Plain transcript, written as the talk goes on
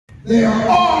They are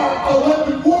our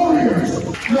 11 Warriors.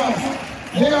 No,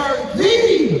 they are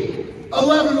the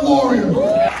 11 Warriors.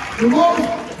 The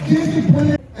most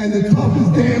disciplined and the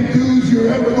toughest damn dudes you're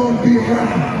ever going to be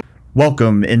around.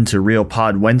 Welcome into Real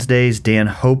Pod Wednesdays. Dan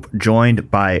Hope joined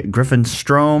by Griffin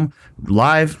Strome,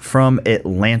 live from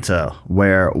Atlanta,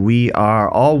 where we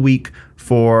are all week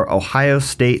for Ohio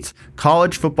State's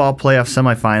college football playoff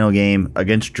semifinal game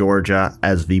against Georgia,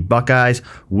 as the Buckeyes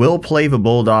will play the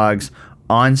Bulldogs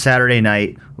on Saturday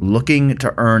night, looking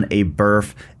to earn a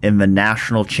berth in the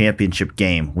national championship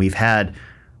game. We've had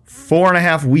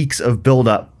 4.5 weeks of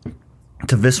build-up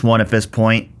to this one at this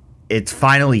point. It's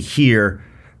finally here.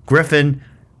 Griffin,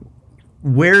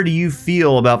 where do you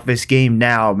feel about this game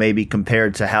now, maybe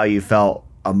compared to how you felt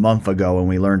a month ago when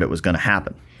we learned it was going to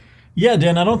happen? Yeah,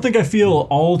 Dan, I don't think I feel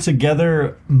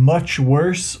altogether much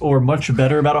worse or much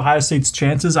better about Ohio State's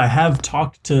chances. I have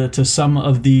talked to some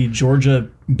of the Georgia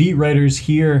beat writers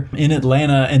here in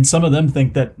Atlanta, and some of them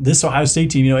think that this Ohio State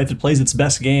team, if it plays its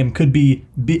best game, could be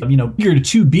eager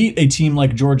to beat a team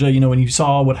like Georgia, when you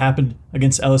saw what happened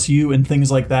against LSU and things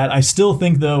like that. I still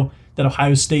think, though, that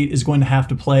Ohio State is going to have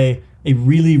to play a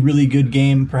really, really good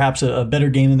game, perhaps a better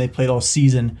game than they played all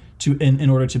season in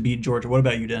order to beat Georgia. What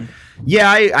about you, Dan? Yeah,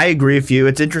 I agree with you.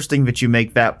 It's interesting that you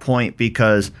make that point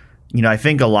because, I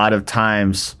think a lot of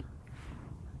times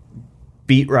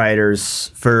beat writers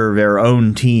for their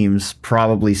own teams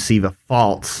probably see the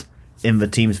faults in the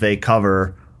teams they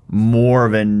cover more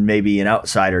than maybe an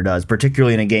outsider does,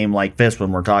 particularly in a game like this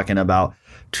when we're talking about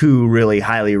two really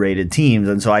highly rated teams.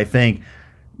 And so I think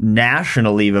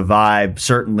nationally, the vibe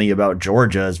certainly about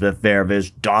Georgia is that they're this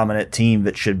dominant team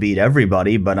that should beat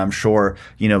everybody. But I'm sure,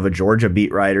 the Georgia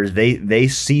beat writers, they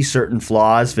see certain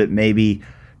flaws that maybe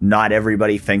not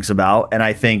everybody thinks about. And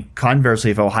I think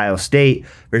conversely, for Ohio State,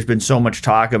 there's been so much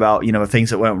talk about,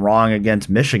 things that went wrong against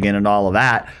Michigan and all of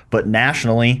that. But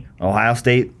nationally, Ohio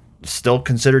State is still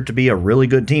considered to be a really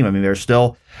good team. I mean, they're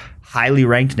still highly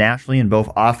ranked nationally in both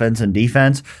offense and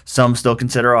defense. Some still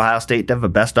consider Ohio State to have the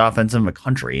best offense in the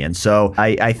country. And so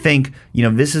I think,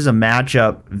 this is a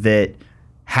matchup that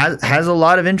has a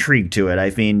lot of intrigue to it.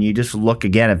 I mean, you just look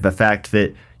again at the fact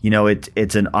that,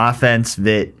 it's an offense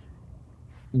that,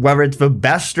 whether it's the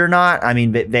best or not, I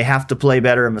mean, they have to play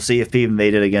better in the CFP than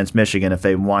they did against Michigan if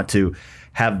they want to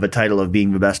have the title of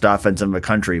being the best offense in the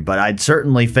country. But I'd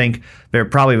certainly think they're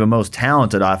probably the most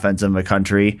talented offense in the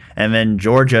country. And then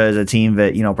Georgia is a team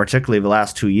that, particularly the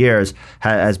last 2 years,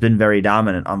 has been very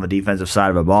dominant on the defensive side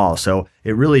of the ball. So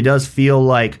it really does feel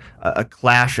like a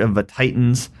clash of the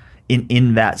Titans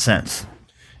in that sense.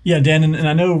 Yeah, Dan, and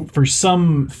I know for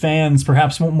some fans,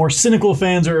 perhaps more cynical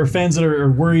fans or fans that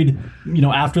are worried,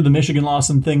 after the Michigan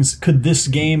loss and things, could this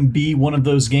game be one of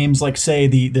those games like, say,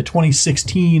 the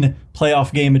 2016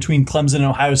 playoff game between Clemson and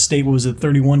Ohio State? What was it,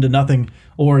 31-0?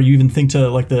 Or you even think to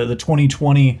like the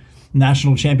 2020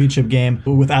 national championship game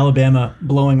with Alabama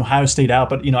blowing Ohio State out.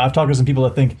 But, I've talked to some people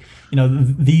that think,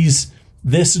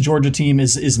 this Georgia team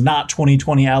is not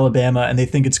 2020 Alabama, and they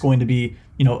think it's going to be,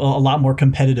 a lot more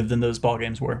competitive than those ball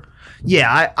games were.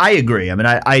 Yeah, I agree. I mean,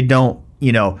 I don't,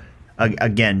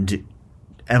 again,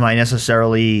 am I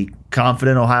necessarily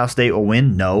confident Ohio State will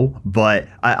win? No, but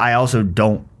I also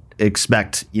don't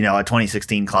expect, a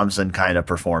 2016 Clemson kind of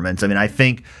performance. I mean, I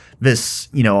think this,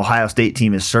 Ohio State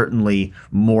team is certainly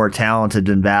more talented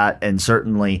than that, and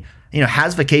certainly,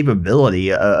 has the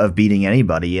capability of beating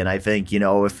anybody. And I think,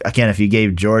 if you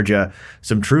gave Georgia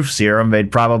some truth serum,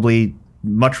 they'd probably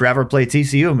much rather play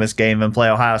TCU in this game than play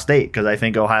Ohio State, because I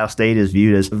think Ohio State is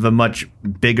viewed as the much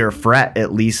bigger threat,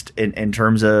 at least in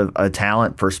terms of a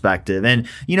talent perspective. And,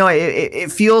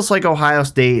 it feels like Ohio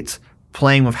State's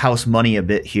playing with house money a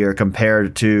bit here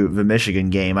compared to the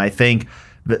Michigan game. I think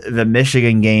the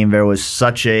Michigan game, there was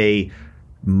such a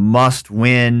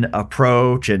must-win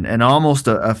approach and almost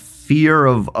a fear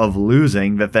of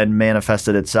losing that then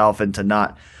manifested itself into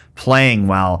not playing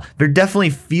well. There definitely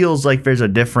feels like there's a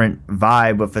different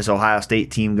vibe with this Ohio State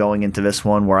team going into this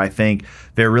one, where I think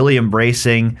they're really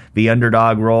embracing the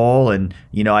underdog role, and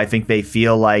I think they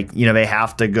feel like they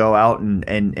have to go out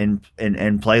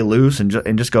and play loose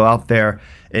and just go out there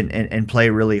and play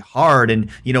really hard.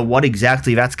 And what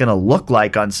exactly that's going to look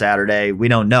like on Saturday, we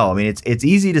don't know. I mean, it's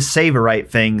easy to say the right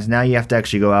things. Now you have to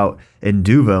actually go out and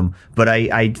do them. But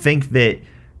I think that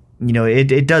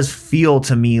it does feel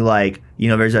to me like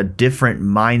there's a different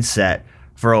mindset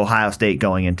for Ohio State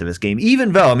going into this game,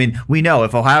 even though, I mean, we know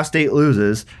if Ohio State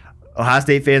loses, Ohio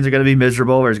State fans are going to be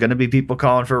miserable. There's going to be people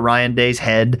calling for Ryan Day's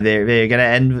head. They're going to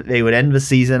end. They would end the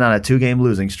season on a 2-game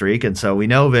losing streak, and so we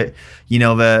know that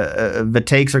the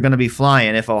takes are going to be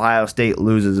flying if Ohio State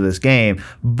loses this game.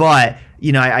 But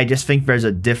I just think there's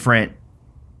a different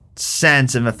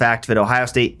sense in the fact that Ohio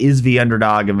State is the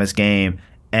underdog in this game,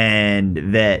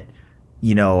 and that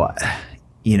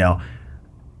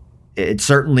it's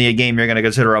certainly a game you're going to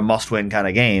consider a must-win kind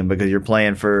of game because you're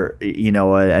playing for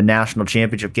a national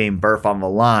championship game berth on the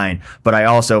line. But I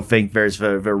also think there's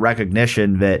the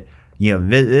recognition that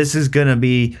this is going to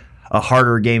be a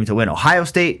harder game to win. Ohio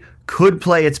State could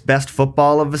play its best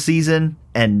football of the season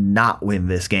and not win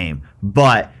this game,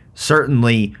 but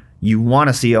certainly you want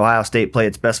to see Ohio State play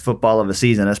its best football of the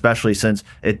season, especially since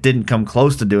it didn't come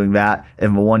close to doing that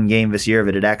in the one game this year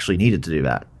that it actually needed to do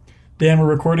that. Dan, we're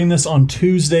recording this on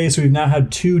Tuesday, so we've now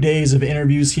had 2 days of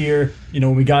interviews here.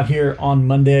 When we got here on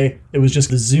Monday, it was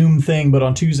just the Zoom thing, but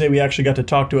on Tuesday we actually got to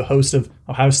talk to a host of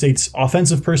Ohio State's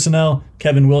offensive personnel,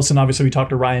 Kevin Wilson. Obviously, we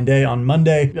talked to Ryan Day on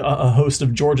Monday, a host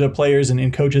of Georgia players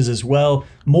and coaches as well.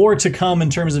 More to come in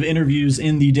terms of interviews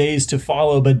in the days to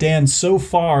follow, but Dan, so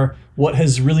far, what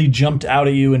has really jumped out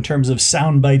at you in terms of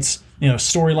sound bites,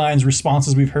 storylines,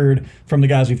 responses we've heard from the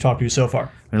guys we've talked to so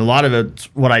far? And a lot of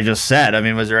it's what I just said. I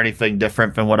mean, was there anything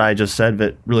different than what I just said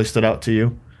that really stood out to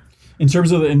you? In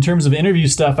terms of interview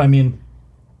stuff, I mean,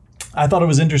 I thought it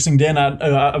was interesting, Dan.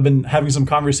 I've been having some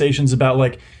conversations about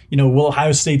will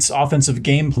Ohio State's offensive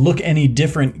game look any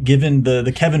different given the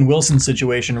Kevin Wilson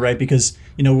situation, right? Because,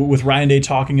 with Ryan Day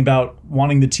talking about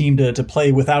wanting the team to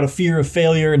play without a fear of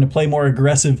failure and to play more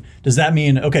aggressive, does that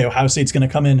mean, okay, Ohio State's going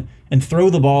to come in and throw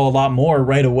the ball a lot more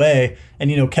right away?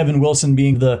 And, Kevin Wilson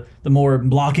being the more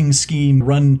blocking scheme,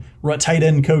 run tight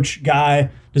end coach guy,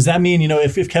 does that mean,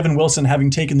 if Kevin Wilson, having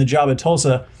taken the job at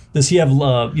Tulsa, does he have,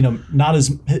 not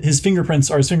his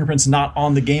fingerprints not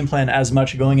on the game plan as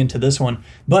much going into this one?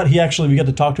 But we got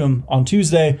to talk to him on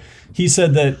Tuesday. He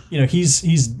said that,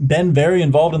 he's been very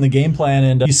involved in the game plan,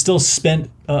 and he's still spent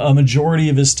a majority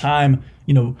of his time,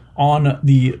 on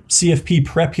the CFP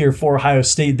prep here for Ohio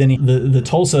State than the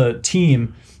Tulsa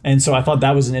team. And so I thought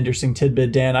that was an interesting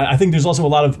tidbit, Dan. I think there's also a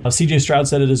lot of, CJ Stroud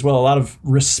said it as well, a lot of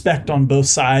respect on both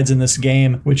sides in this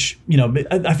game, which,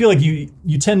 I feel like you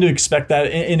tend to expect that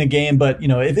in a game. But,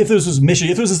 if this was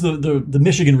Michigan, if this was the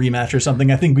Michigan rematch or something,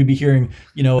 I think we'd be hearing,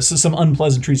 some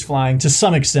unpleasantries flying to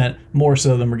some extent, more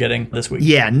so than we're getting this week.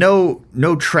 Yeah,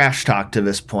 no trash talk to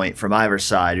this point from either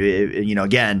side.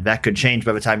 Again, that could change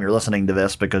by the time you're listening to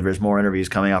this because there's more interviews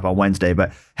coming up on Wednesday,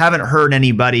 but haven't heard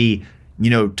anybody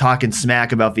talking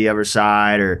smack about the other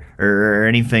side or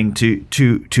anything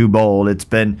too bold. It's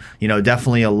been,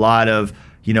 definitely a lot of,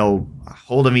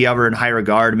 holding the other in high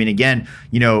regard. I mean, again,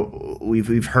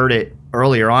 we've heard it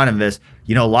earlier on in this.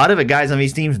 A lot of the guys on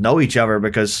these teams know each other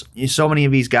because so many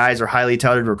of these guys are highly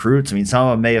touted recruits. I mean, some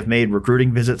of them may have made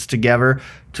recruiting visits together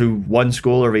to one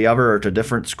school or the other or to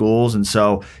different schools. And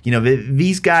so,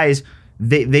 these guys,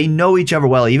 they know each other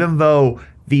well, even though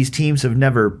these teams have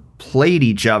never played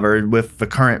each other with the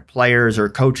current players or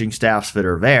coaching staffs that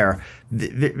are there.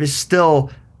 There's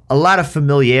still a lot of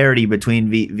familiarity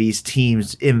between these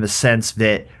teams in the sense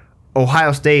that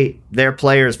Ohio State, their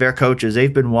players, their coaches,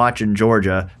 they've been watching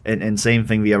Georgia, and same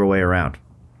thing the other way around.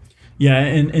 Yeah,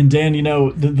 and Dan,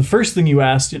 the first thing you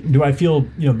asked, do I feel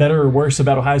better or worse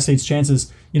about Ohio State's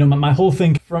chances? My whole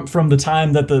thing from the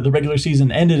time that the regular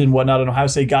season ended and whatnot, and Ohio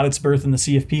State got its berth in the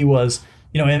CFP was,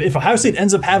 if Ohio State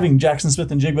ends up having Jackson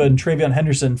Smith-Njigba and TreVeyon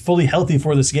Henderson fully healthy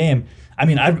for this game, I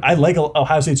mean, I like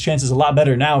Ohio State's chances a lot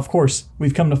better. Now, of course,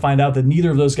 we've come to find out that neither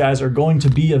of those guys are going to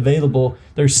be available.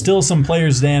 There's still some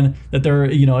players, Dan, that there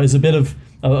is a bit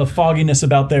of fogginess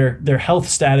about their health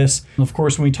status. Of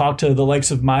course, when we talked to the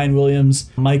likes of Mayan Williams,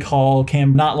 Mike Hall,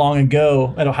 Cam, not long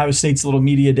ago at Ohio State's little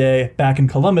media day back in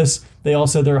Columbus, they all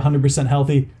said they're 100%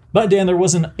 healthy. But, Dan, there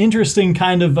was an interesting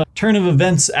kind of turn of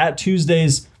events at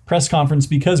Tuesday's press conference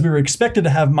because we were expected to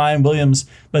have Mayan Williams,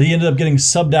 but he ended up getting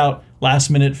subbed out last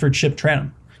minute for Chip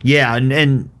Trayanum. Yeah,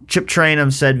 and Chip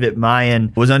Trayanum said that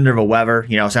Mayan was under the weather.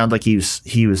 Sounds like he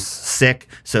was sick,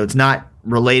 so it's not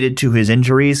related to his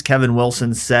injuries. Kevin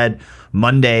Wilson said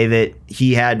Monday that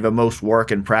he had the most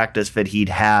work and practice that he'd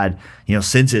had,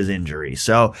 since his injury.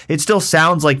 So it still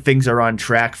sounds like things are on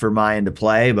track for Mayan to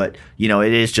play, but,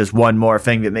 it is just one more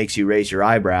thing that makes you raise your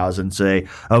eyebrows and say,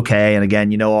 okay. And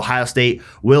again, Ohio State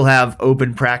will have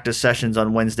open practice sessions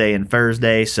on Wednesday and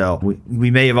Thursday. So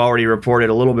we may have already reported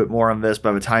a little bit more on this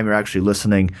by the time you're actually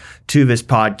listening to this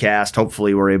podcast.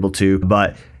 Hopefully we're able to,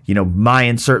 but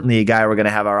Mayan's certainly a guy we're going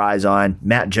to have our eyes on.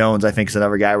 Matt Jones, I think, is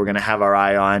another guy we're going to have our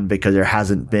eye on because there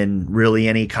hasn't been really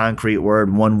any concrete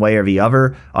word one way or the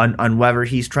other on whether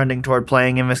he's trending toward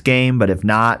playing in this game. But if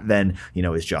not, then,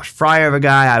 is Josh Fryer the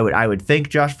guy? I would think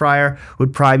Josh Fryer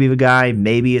would probably be the guy.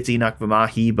 Maybe it's Enoch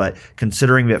Vamahi, but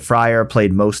considering that Fryer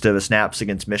played most of the snaps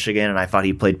against Michigan, and I thought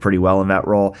he played pretty well in that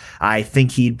role, I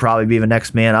think he'd probably be the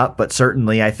next man up. But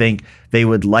certainly, I think they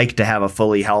would like to have a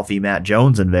fully healthy Matt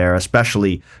Jones in there,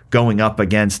 especially going up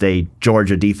against a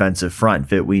Georgia defensive front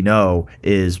that we know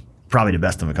is probably the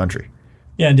best in the country.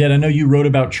 Yeah, and Dan, I know you wrote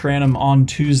about Tranum on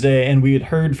Tuesday, and we had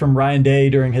heard from Ryan Day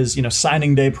during his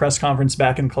signing day press conference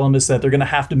back in Columbus that they're going to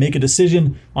have to make a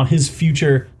decision on his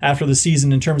future after the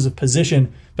season in terms of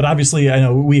position. But obviously, I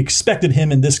know we expected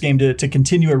him in this game to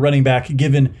continue at running back,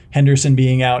 given Henderson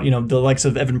being out, the likes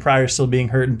of Evan Pryor still being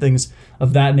hurt and things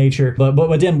of that nature. But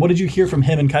Dan, what did you hear from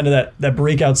him in kind of that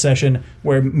breakout session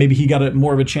where maybe he got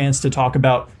more of a chance to talk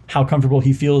about how comfortable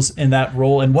he feels in that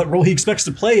role and what role he expects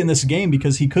to play in this game,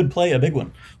 because he could play a big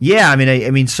one? Yeah, I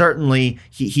mean, certainly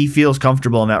he feels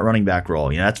comfortable in that running back role.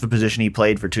 That's the position he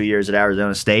played for 2 years at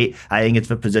Arizona State. I think it's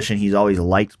the position he's always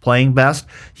liked playing best.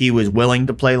 He was willing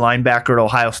to play linebacker at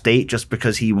Ohio State just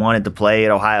because he wanted to play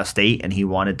at Ohio State and he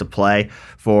wanted to play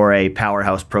for a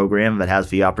powerhouse program that has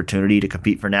the opportunity to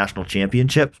compete for national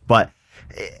championships. But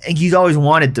he's always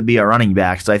wanted to be a running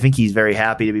back, so I think he's very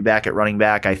happy to be back at running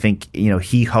back. I think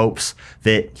he hopes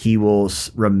that he will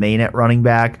remain at running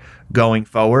back going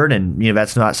forward, and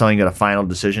that's not something that a final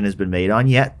decision has been made on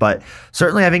yet. But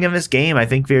certainly, I think in this game, I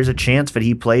think there's a chance that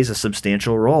he plays a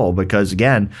substantial role because,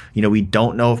 again, we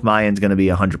don't know if Mayan's going to be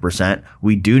 100%.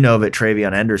 We do know that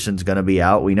Travion Henderson's going to be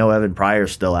out. We know Evan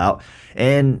Pryor's still out,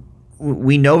 and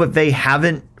we know that they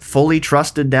haven't fully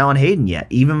trusted Dallin Hayden yet.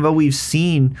 Even though we've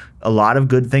seen a lot of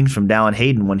good things from Dallin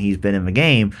Hayden when he's been in the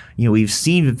game, we've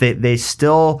seen that they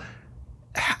still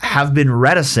have been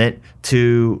reticent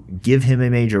to give him a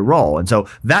major role. And so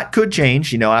that could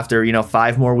change, after,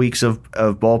 5 more weeks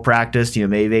of ball practice.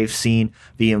 Maybe they've seen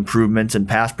the improvements in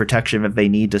pass protection that they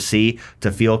need to see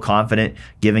to feel confident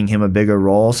giving him a bigger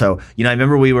role. So, I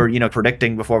remember we were,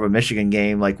 predicting before the Michigan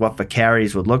game, what the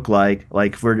carries would look like.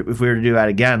 If we were to do that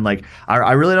again,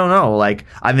 I really don't know.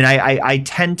 I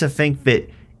tend to think that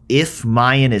if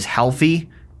Mayan is healthy,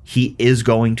 he is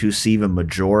going to see the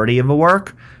majority of the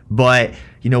work. But,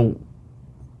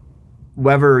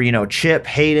 whether, Chip,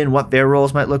 Hayden, what their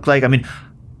roles might look like,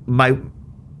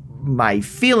 my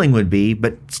feeling would be,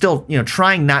 but still,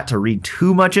 trying not to read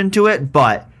too much into it,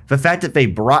 but the fact that they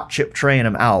brought Chip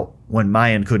Trayanum out when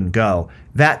Mayan couldn't go,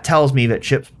 that tells me that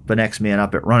Chip's the next man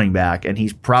up at running back, and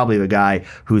he's probably the guy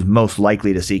who's most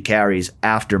likely to see carries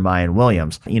after Mayan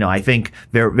Williams. I think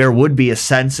there would be a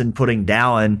sense in putting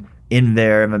Dallin in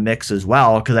there in the mix as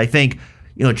well, because I think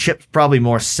Chip's probably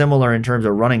more similar in terms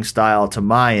of running style to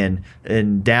Mayan,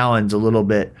 and Dallin's a little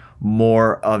bit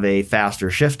more of a faster,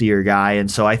 shiftier guy.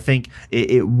 And so I think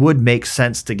it would make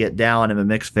sense to get Dallin in the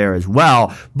mix there as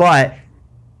well. But,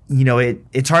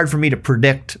 it's hard for me to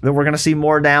predict that we're going to see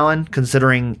more Dallin,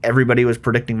 considering everybody was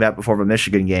predicting that before the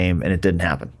Michigan game, and it didn't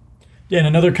happen. Yeah, and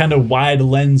another kind of wide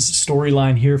lens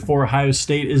storyline here for Ohio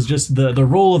State is just the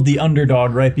role of the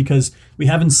underdog, right? Because we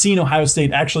haven't seen Ohio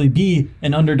State actually be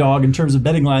an underdog in terms of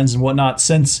betting lines and whatnot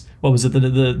since,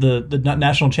 the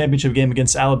national championship game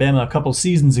against Alabama a couple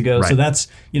seasons ago. Right. So that's,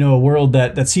 a world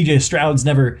that CJ Stroud's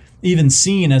never even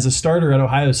seen as a starter at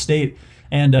Ohio State.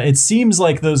 And it seems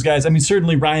like those guys,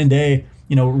 certainly Ryan Day,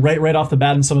 right off the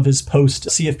bat in some of his post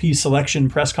CFP selection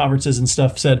press conferences and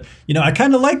stuff said, I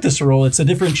kind of like this role. It's a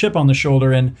different chip on the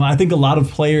shoulder. And I think a lot of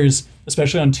players,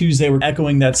 especially on Tuesday, were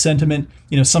echoing that sentiment.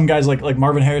 Some guys like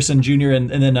Marvin Harrison Jr. and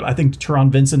then I think Teron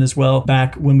Vincent as well,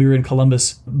 back when we were in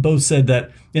Columbus, both said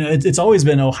that, it's always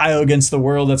been Ohio against the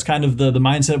world. That's kind of the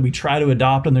mindset we try to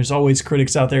adopt. And there's always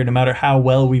critics out there, no matter how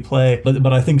well we play.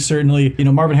 But I think certainly,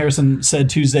 Marvin Harrison said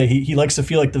Tuesday, he likes to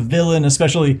feel like the villain,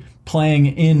 especially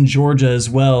playing in Georgia as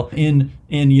well, in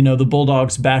the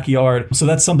Bulldogs' backyard. So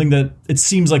that's something that it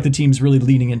seems like the team's really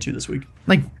leaning into this week.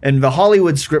 And the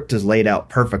Hollywood script is laid out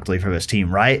perfectly for this team,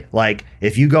 right?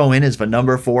 If you go in as the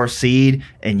number 4 seed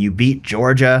and you beat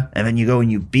Georgia, and then you go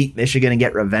and you beat Michigan and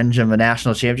get revenge in the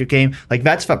national championship game,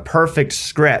 that's the perfect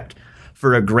script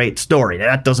for a great story. Now,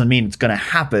 that doesn't mean it's going to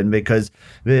happen, because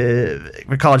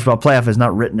the college football playoff is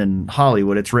not written in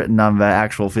Hollywood. It's written on the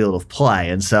actual field of play.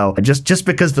 And so just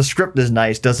because the script is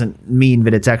nice doesn't mean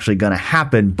that it's actually going to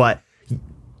happen. But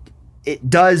it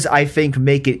does, I think,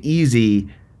 make it easy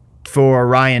for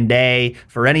Ryan Day,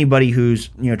 for anybody who's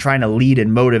trying to lead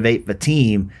and motivate the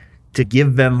team, to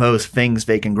give them those things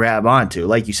they can grab onto.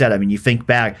 Like you said, I mean, you think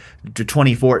back to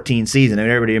 2014 season, and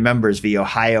everybody remembers the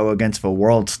Ohio against the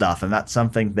world stuff, and that's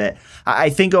something that I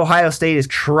think Ohio State has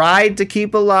tried to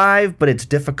keep alive, but it's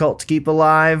difficult to keep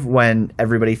alive when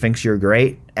everybody thinks you're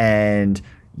great and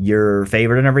you're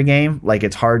favored in every game. Like,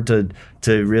 it's hard to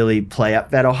really play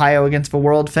up that Ohio against the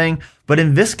world thing. But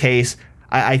in this case,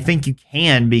 I think you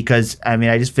can, because, I mean,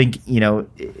 I just think,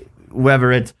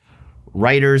 whether it's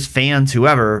writers, fans,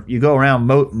 whoever, you go around,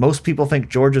 most people think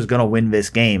Georgia's going to win this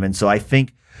game. And so I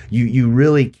think you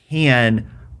really can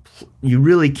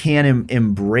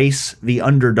embrace the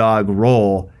underdog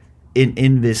role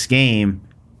in this game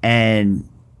and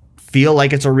feel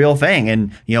like it's a real thing.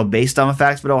 And, based on the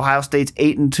fact that Ohio State's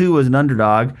 8-2 as an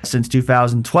underdog since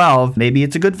 2012, maybe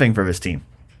it's a good thing for this team.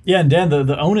 Yeah, and Dan,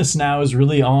 the onus now is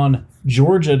really on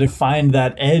Georgia to find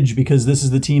that edge, because this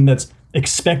is the team that's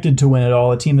expected to win it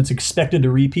all, a team that's expected to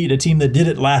repeat, a team that did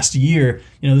it last year.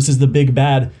 This is the big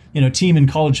bad, team in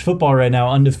college football right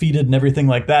now, undefeated and everything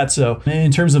like that. So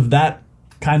in terms of that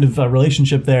kind of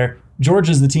relationship there,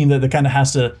 Georgia's the team that kind of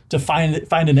has to find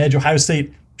an edge. Ohio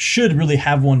State should really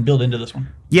have one built into this one.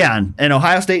 Yeah, and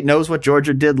Ohio State knows what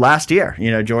Georgia did last year.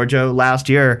 Georgia last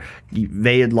year,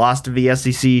 they had lost to the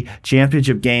SEC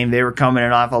championship game. They were coming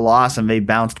in off a loss, and they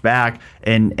bounced back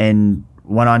and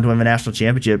went on to win the national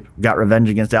championship, got revenge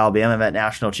against Alabama in that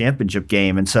national championship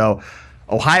game. And so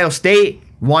Ohio State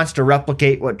wants to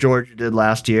replicate what Georgia did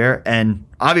last year, and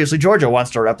obviously Georgia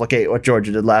wants to replicate what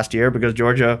Georgia did last year because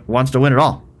Georgia wants to win it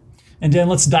all. And Dan,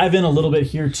 let's dive in a little bit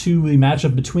here to the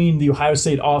matchup between the Ohio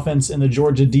State offense and the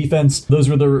Georgia defense. Those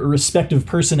were the respective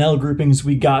personnel groupings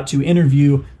we got to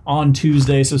interview on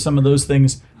Tuesday, so some of those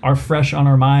things are fresh on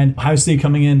our mind. Ohio State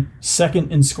coming in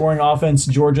second in scoring offense,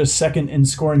 Georgia second in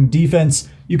scoring defense.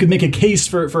 You could make a case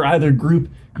for either group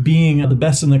being the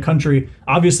best in the country.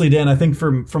 Obviously, Dan, I think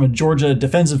from a Georgia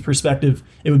defensive perspective,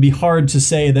 it would be hard to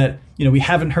say that we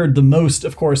haven't heard the most,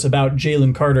 of course, about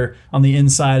Jalen Carter on the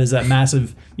inside as that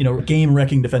massive,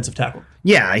 game-wrecking defensive tackle.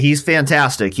 Yeah, he's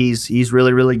fantastic. He's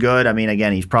really, really good. I mean,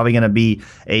 again, he's probably going to be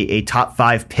a top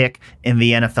 5 pick in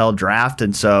the NFL draft.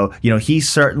 And so, he's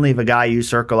certainly the guy you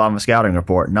circle on the scouting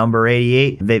report. Number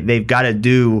 88, they've got to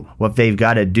do what they've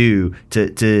got to do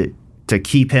to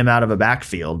keep him out of a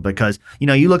backfield, because,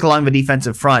 you look along the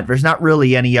defensive front, there's not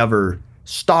really any other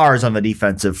stars on the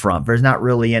defensive front. There's not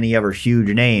really any other huge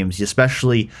names,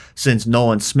 especially since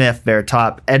Nolan Smith, their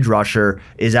top edge rusher,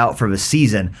 is out for the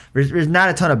season. There's not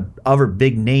a ton of other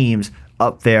big names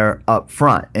up there up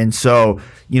front. And so,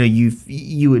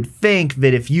 you would think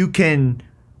that if you can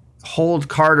hold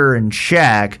Carter in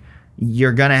check,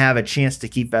 you're going to have a chance to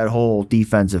keep that whole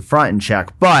defensive front in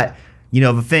check. But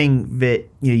the thing that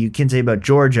you can say about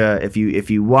Georgia, if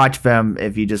you watch them,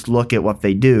 if you just look at what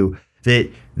they do,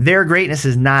 that their greatness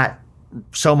is not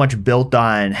so much built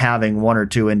on having one or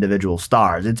two individual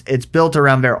stars. It's built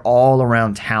around their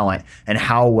all-around talent and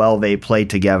how well they play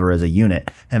together as a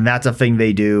unit. And that's a thing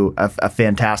they do a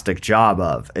fantastic job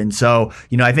of. And so,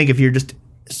 I think if you're just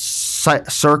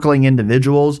circling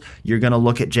individuals, you're going to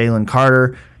look at Jalen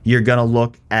Carter. You're going to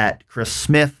look at Chris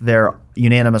Smith, their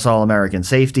unanimous All-American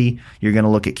safety. You're going to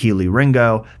look at Keely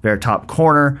Ringo, their top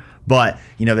corner. But,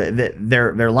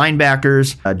 their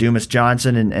linebackers, Dumas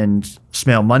Johnson and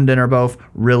Smail Munden are both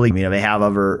really, they have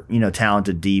other,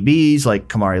 talented DBs like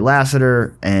Kamari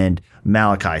Lassiter and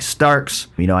Malachi Starks.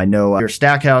 I know your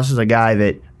Stackhouse is a guy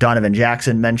that Donovan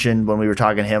Jackson mentioned when we were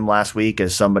talking to him last week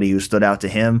as somebody who stood out to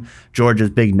him, Georgia's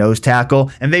big nose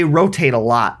tackle. And they rotate a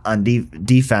lot on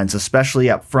defense, especially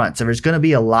up front. So there's going to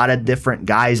be a lot of different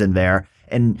guys in there.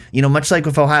 And, much like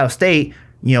with Ohio State,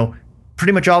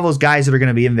 pretty much all those guys that are going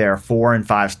to be in there are 4- and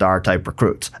 5-star type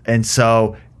recruits. And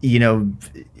so,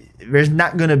 there's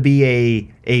not going to be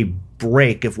a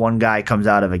break if one guy comes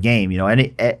out of a game.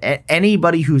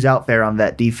 Anybody who's out there on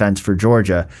that defense for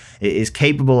Georgia is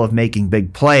capable of making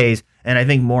big plays. And I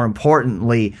think more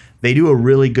importantly, they do a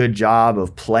really good job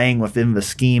of playing within the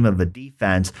scheme of the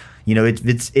defense.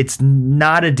 It's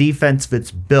not a defense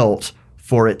that's built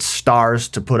for its stars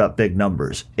to put up big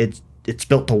numbers. It's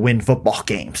built to win football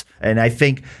games. And I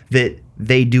think that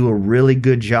they do a really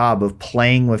good job of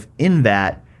playing within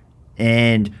that.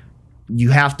 And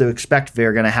you have to expect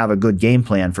they're going to have a good game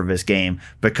plan for this game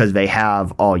because they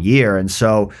have all year. And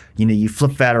so, you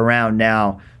flip that around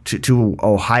now to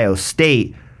Ohio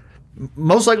State.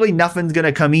 Most likely nothing's going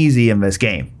to come easy in this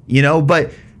game,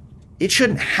 but it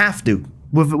shouldn't have to.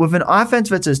 With an offense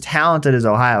that's as talented as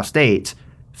Ohio State's,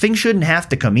 things shouldn't have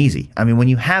to come easy. I mean, when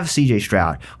you have C.J.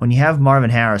 Stroud, when you have Marvin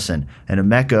Harrison and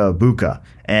Emeka Egbuka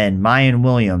and Mayan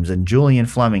Williams and Julian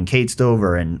Fleming, Kate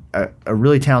Stover, and a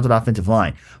really talented offensive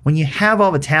line, when you have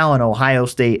all the talent Ohio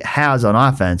State has on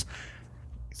offense,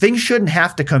 things shouldn't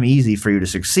have to come easy for you to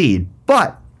succeed.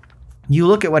 But you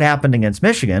look at what happened against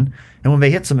Michigan, and when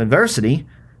they hit some adversity,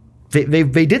 they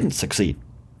didn't succeed.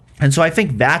 And so I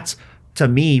think that's, to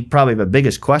me, probably the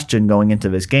biggest question going into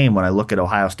this game when I look at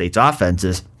Ohio State's offense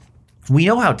is, we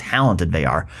know how talented they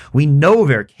are. We know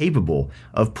they're capable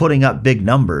of putting up big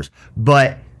numbers,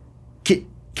 but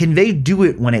can they do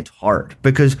it when it's hard?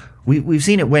 Because we've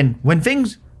seen it when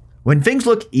things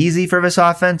look easy for this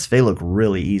offense, they look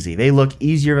really easy. They look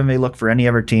easier than they look for any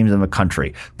other teams in the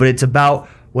country. But it's about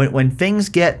when things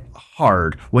get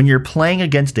hard, when you're playing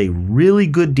against a really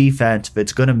good defense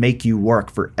that's going to make you work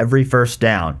for every first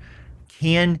down,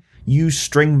 can you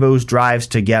string those drives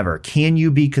together? Can you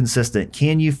be consistent?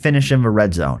 Can you finish in the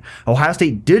red zone? Ohio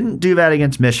State didn't do that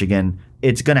against Michigan.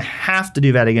 It's going to have to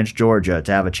do that against Georgia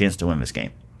to have a chance to win this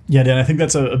game. Yeah, Dan, I think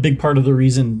that's a big part of the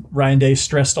reason Ryan Day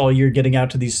stressed all year getting out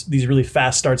to these really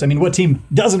fast starts. I mean, what team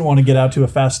doesn't want to get out to a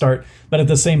fast start? But at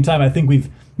the same time, I think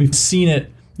we've seen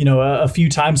it, a few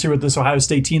times here with this Ohio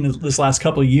State team this last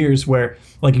couple of years where,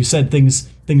 like you said, things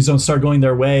don't start going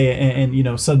their way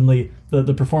and suddenly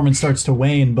the performance starts to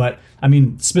wane. But I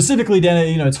mean, specifically,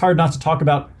 Dan, it's hard not to talk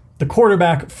about the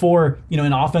quarterback for,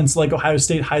 an offense like Ohio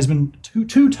State,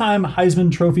 two-time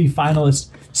Heisman Trophy finalist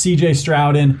C.J.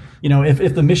 Stroud. And,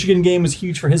 if the Michigan game was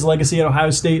huge for his legacy at Ohio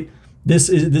State, this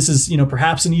is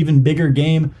perhaps an even bigger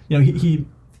game.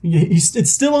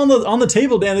 It's still on the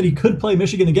table, Dan, that he could play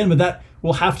Michigan again, but that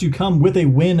will have to come with a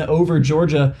win over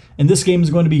Georgia. And this game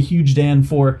is going to be huge, Dan,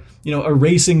 for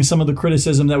erasing some of the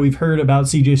criticism that we've heard about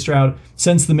C.J. Stroud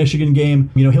since the Michigan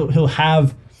game. He'll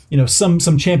have some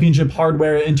championship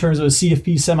hardware in terms of a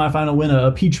CFP semifinal win,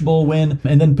 a Peach Bowl win,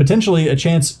 and then potentially a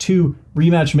chance to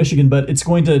rematch Michigan. But it's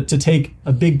going to take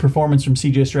a big performance from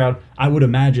C.J. Stroud, I would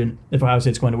imagine, if Ohio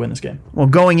State's going to win this game. Well,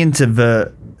 going into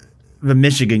the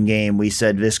Michigan game, we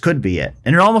said this could be it.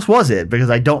 And it almost was it, because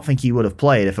I don't think he would have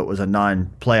played if it was a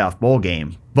non-playoff bowl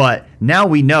game. But now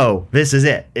we know this is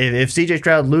it. If C.J.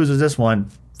 Stroud loses this one,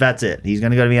 that's it. He's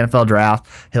going to go to the NFL draft.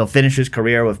 He'll finish his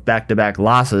career with back-to-back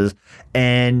losses.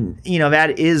 And,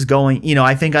 that is going,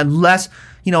 I think unless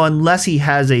he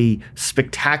has a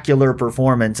spectacular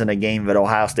performance in a game that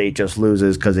Ohio State just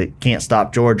loses because it can't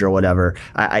stop Georgia or whatever,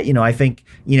 I think,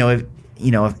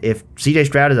 if C.J.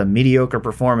 Stroud has a mediocre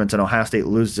performance and Ohio State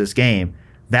loses this game,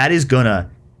 that is going to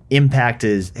impact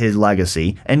his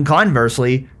legacy. And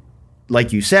conversely,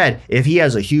 like you said, if he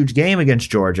has a huge game against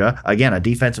Georgia, again, a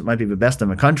defense that might be the best in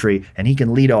the country, and he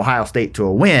can lead Ohio State to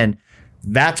a win,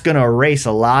 that's going to erase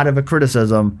a lot of the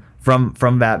criticism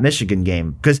from that Michigan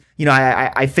game. Because,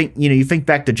 I think, you think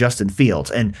back to Justin Fields,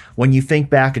 and when you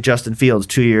think back at Justin Fields'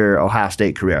 2-year Ohio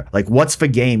State career, like, what's the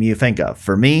game you think of?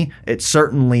 For me, it's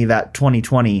certainly that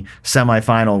 2020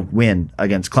 semifinal win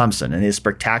against Clemson and his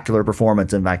spectacular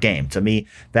performance in that game. To me,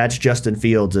 that's Justin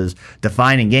Fields'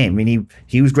 defining game. I mean,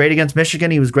 he was great against Michigan.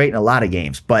 He was great in a lot of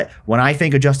games. But when I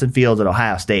think of Justin Fields at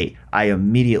Ohio State, I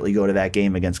immediately go to that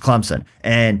game against Clemson.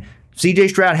 And C.J.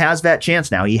 Stroud has that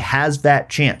chance now. He has that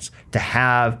chance to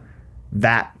have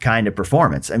that kind of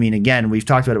performance. I mean, again, we've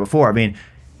talked about it before. I mean,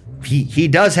 he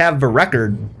does have the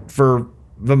record for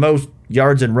the most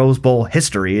yards in Rose Bowl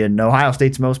history and Ohio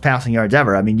State's most passing yards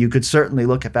ever. I mean, you could certainly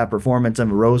look at that performance in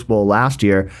the Rose Bowl last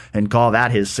year and call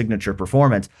that his signature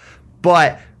performance.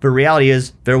 But the reality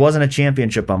is there wasn't a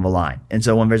championship on the line. And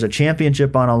so when there's a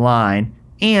championship on a line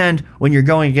and when you're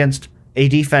going against a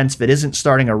defense that isn't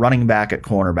starting a running back at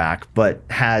cornerback, but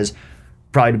has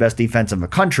probably the best defense in the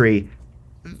country,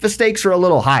 the stakes are a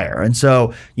little higher. And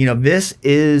so, this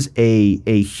is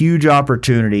a huge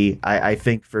opportunity, I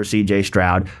think, for C.J.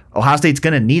 Stroud. Ohio State's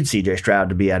going to need C.J. Stroud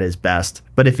to be at his best.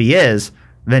 But if he is,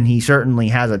 then he certainly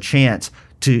has a chance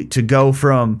to go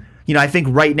from, I think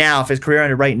right now, if his career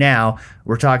ended right now,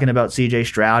 we're talking about C.J.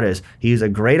 Stroud as he's a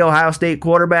great Ohio State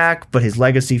quarterback, but his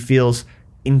legacy feels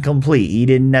incomplete. He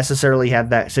didn't necessarily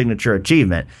have that signature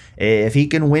achievement. If he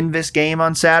can win this game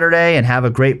on Saturday and have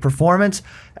a great performance,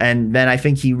 and then I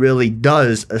think he really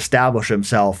does establish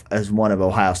himself as one of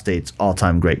Ohio State's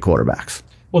all-time great quarterbacks.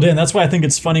 Well, Dan, that's why I think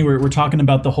it's funny we're talking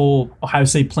about the whole Ohio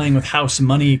State playing with house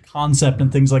money concept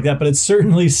and things like that, but it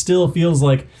certainly still feels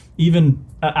like even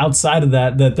outside of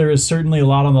that there is certainly a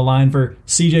lot on the line for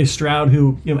C.J. Stroud,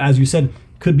 who, as you said,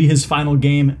 could be his final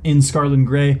game in Scarlet and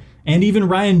Gray. And even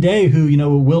Ryan Day, who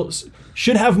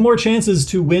should have more chances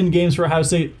to win games for Ohio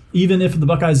State, even if the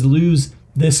Buckeyes lose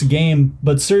this game.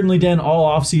 But certainly, Dan, all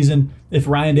offseason, if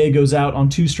Ryan Day goes out on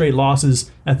 2 straight losses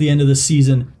at the end of the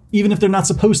season, even if they're not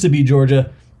supposed to be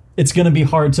Georgia, it's going to be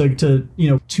hard to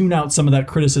tune out some of that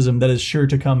criticism that is sure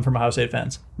to come from Ohio State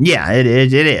fans. Yeah, it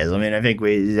is. I mean, I think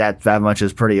that much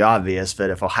is pretty obvious that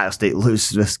if Ohio State loses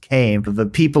this game, the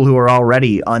people who are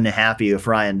already unhappy with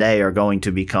Ryan Day are going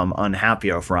to become unhappy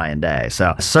with Ryan Day.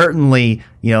 So certainly,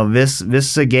 this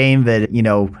is a game that,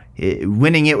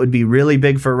 winning it would be really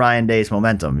big for Ryan Day's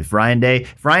momentum. If Ryan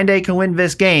Day can win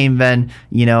this game, then,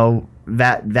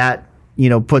 that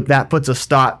puts a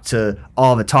stop to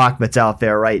all the talk that's out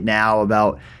there right now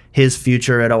about his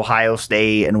future at Ohio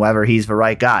State and whether he's the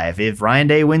right guy. If Ryan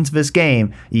Day wins this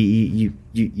game, you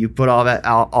put all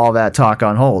that talk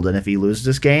on hold, and if he loses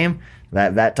this game,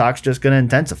 that talk's just going to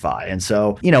intensify. And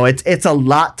so, it's a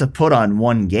lot to put on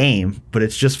one game, but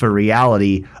it's just the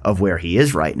reality of where he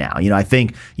is right now. I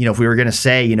think, if we were going to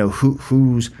say,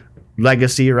 whose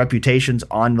legacy or reputation's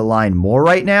on the line more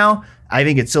right now, I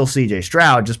think it's still CJ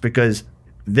Stroud, just because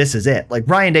this is it. Like,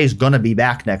 Ryan Day's going to be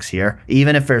back next year.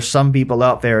 Even if there's some people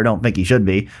out there who don't think he should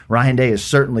be, Ryan Day is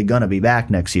certainly going to be back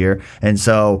next year. And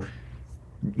so,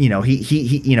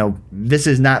 this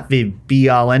is not the be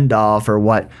all end all for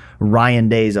what Ryan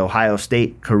Day's Ohio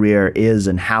State career is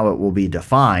and how it will be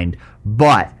defined.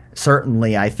 But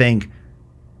certainly, I think,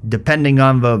 depending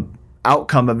on the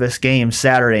outcome of this game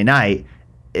Saturday night,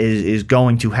 is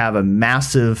going to have a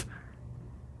massive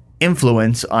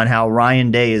influence on how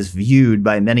Ryan Day is viewed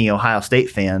by many Ohio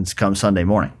State fans come Sunday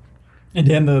morning. And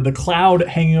Dan, the cloud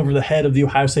hanging over the head of the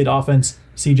Ohio State offense,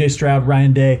 CJ Stroud,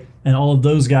 Ryan Day, and all of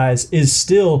those guys, is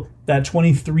still that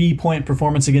 23-point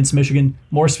performance against Michigan,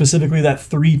 more specifically that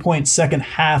 3-point second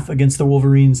half against the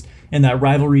Wolverines in that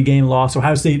rivalry game loss.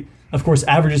 Ohio State, of course,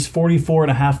 averages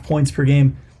 44.5 points per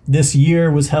game. This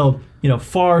year was held,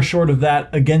 far short of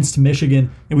that against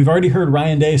Michigan. And we've already heard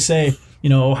Ryan Day say,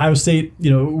 Ohio State,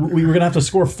 we were going to have to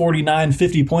score 49,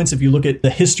 50 points if you look at the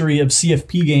history of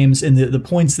CFP games and the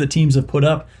points that teams have put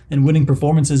up and winning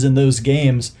performances in those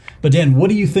games. But Dan, what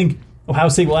do you think Ohio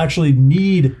State will actually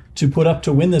need to put up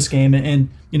to win this game? And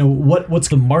what's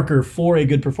the marker for a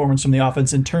good performance from the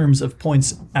offense in terms of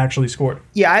points actually scored?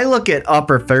 Yeah, I look at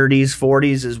upper 30s,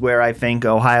 40s is where I think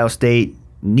Ohio State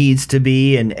needs to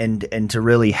be and to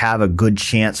really have a good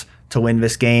chance to win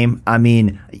this game. I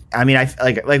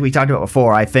like we talked about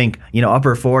before, I think,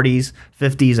 upper 40s,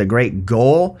 50s a great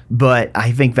goal, but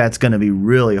I think that's going to be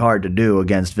really hard to do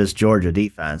against this Georgia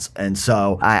defense. And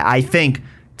so I think,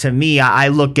 to me, I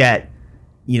look at,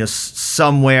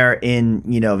 somewhere in,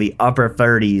 the upper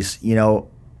 30s,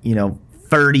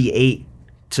 38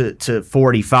 to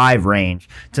 45 range.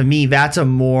 To me, that's a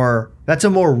more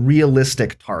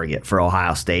realistic target for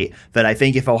Ohio State, that I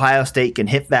think if Ohio State can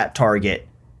hit that target,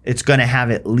 it's going to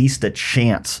have at least a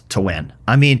chance to win.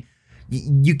 I mean,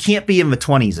 you can't be in the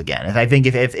 20s again. I think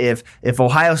if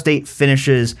Ohio State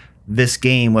finishes this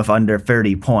game with under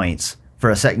 30 points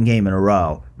for a second game in a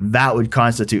row, that would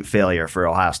constitute failure for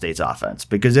Ohio State's offense,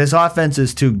 because this offense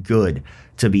is too good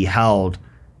to be held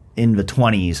in the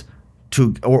 20s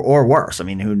or worse. I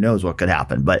mean, who knows what could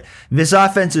happen, but this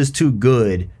offense is too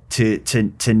good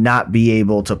to not be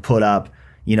able to put up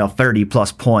 30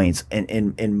 plus points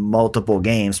in multiple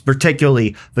games,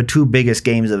 particularly the 2 biggest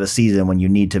games of a season when you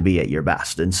need to be at your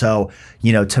best. And so,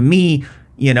 to me,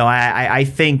 I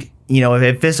think,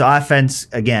 if this offense,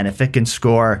 again, if it can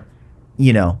score,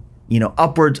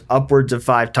 upwards of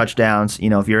 5 touchdowns,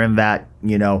 if you're in that,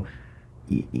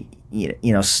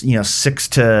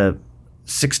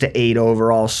 6 to 8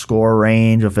 overall score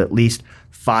range of at least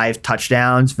 5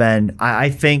 touchdowns, then I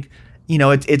think,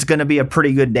 it's going to be a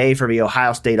pretty good day for the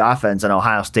Ohio State offense, and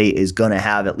Ohio State is going to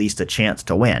have at least a chance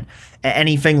to win.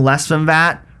 Anything less than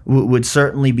that would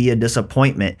certainly be a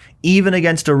disappointment, even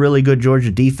against a really good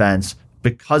Georgia defense,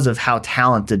 because of how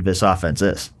talented this offense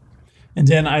is. And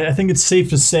Dan, I think it's safe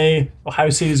to say Ohio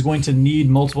State is going to need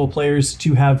multiple players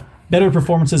to have better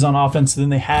performances on offense than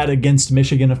they had against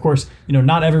Michigan. Of course,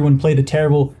 not everyone played a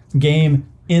terrible game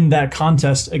in that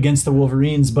contest against the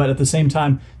Wolverines, but at the same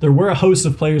time, there were a host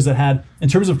of players that had, in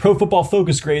terms of Pro Football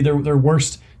Focus grade, their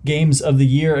worst games of the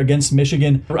year against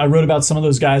Michigan. I wrote about some of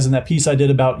those guys in that piece I did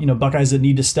about, Buckeyes that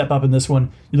need to step up in this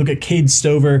one. You look at Cade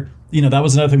Stover, that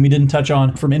was another thing we didn't touch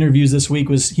on from interviews this week,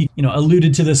 was he,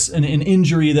 alluded to this, an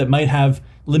injury that might have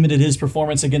limited his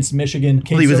performance against Michigan.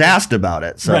 Well, he was asked about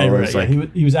it, so right,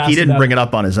 like, he was asked. He didn't bring it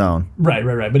up on his own. Right.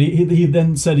 But he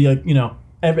then said,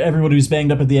 everybody was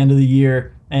banged up at the end of the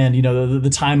year, and the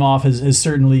time off has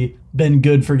certainly been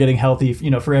good for getting healthy,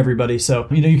 for everybody. So,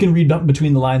 you can read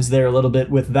between the lines there a little bit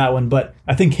with that one. But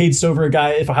I think Cade Stover, a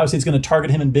guy, if Ohio State's going to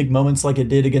target him in big moments like it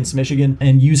did against Michigan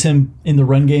and use him in the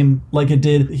run game like it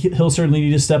did, he'll certainly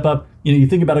need to step up. You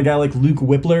think about a guy like Luke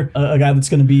Whippler, a guy that's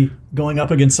going to be going up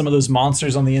against some of those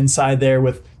monsters on the inside there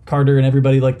with Carter and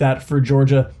everybody like that for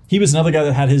Georgia. He was another guy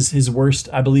that had his worst,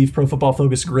 I believe, Pro Football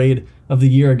Focus grade of the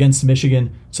year against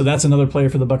Michigan. So that's another player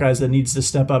for the Buckeyes that needs to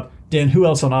step up. Dan, who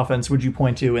else on offense would you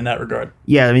point to in that regard?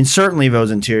 Yeah, I mean, certainly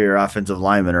those interior offensive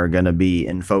linemen are going to be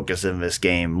in focus in this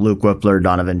game. Luke Whippler,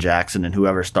 Donovan Jackson, and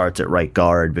whoever starts at right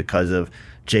guard because of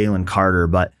Jalen Carter.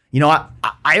 But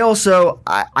I also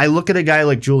look at a guy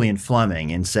like Julian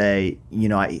Fleming and say,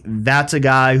 that's a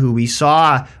guy who we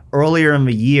saw earlier in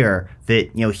the year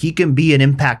that, he can be an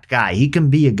impact guy. He can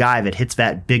be a guy that hits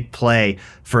that big play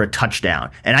for a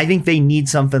touchdown. And I think they need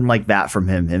something like that from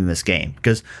him in this game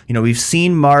because, we've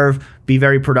seen Marv be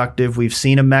very productive. We've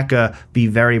seen Emeka be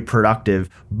very productive.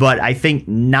 But I think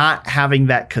not having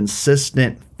that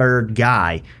consistent third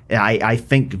guy, I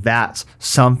think that's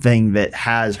something that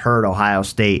has hurt Ohio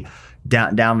State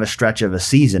down the stretch of a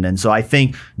season. And so I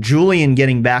think Julian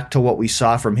getting back to what we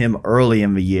saw from him early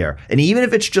in the year, and even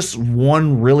if it's just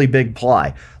one really big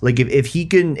play, like if he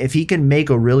can make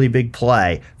a really big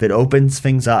play that opens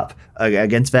things up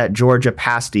against that Georgia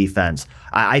pass defense,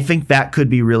 I think that could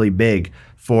be really big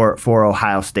for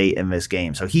Ohio State in this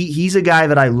game. So he's a guy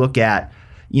that I look at,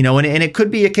 and it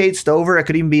could be a Cade Stover, it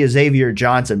could even be a Xavier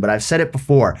Johnson, but I've said it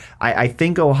before. I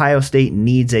think Ohio State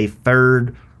needs a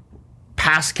third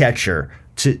pass catcher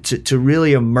to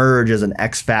really emerge as an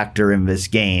X factor in this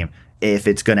game if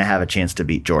it's going to have a chance to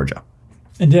beat Georgia.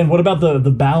 And Dan, what about the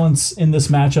balance in this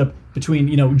matchup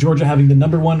between, Georgia having the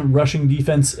number one rushing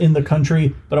defense in the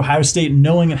country, but Ohio State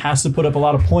knowing it has to put up a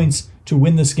lot of points to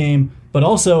win this game, but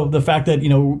also the fact that,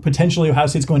 potentially Ohio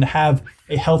State's going to have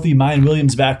a healthy Mayan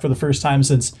Williams back for the first time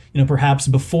since, perhaps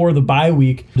before the bye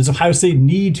week. Does Ohio State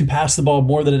need to pass the ball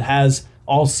more than it has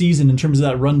all season in terms of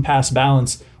that run-pass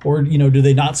balance, or do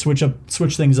they not switch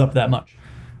things up that much?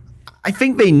 I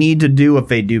think they need to do what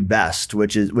they do best,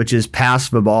 which is pass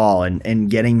the ball and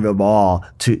getting the ball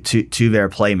to their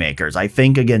playmakers. I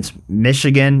think against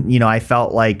Michigan, I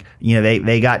felt like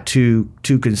they got too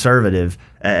conservative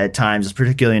at times,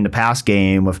 particularly in the pass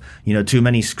game with too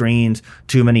many screens,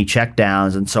 too many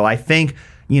checkdowns, and so I think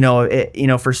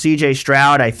for CJ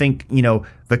Stroud, I think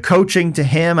the coaching to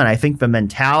him and I think the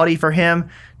mentality for him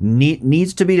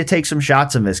needs to be to take some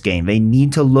shots in this game. They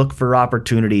need to look for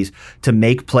opportunities to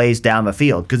make plays down the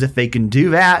field because if they can do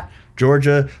that,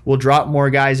 Georgia will drop more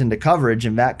guys into coverage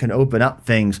and that can open up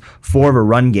things for the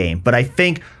run game. But I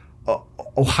think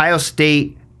Ohio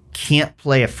State can't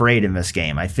play afraid in this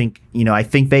game. I think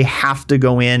they have to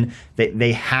go in.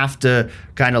 They have to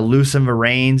kind of loosen the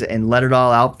reins and let it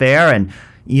all out there. And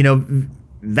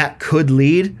that could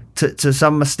lead to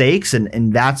some mistakes,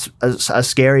 and that's a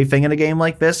scary thing in a game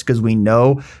like this because we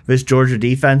know this Georgia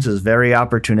defense is very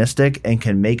opportunistic and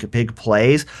can make big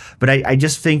plays. But I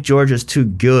just think Georgia's too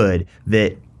good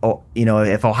that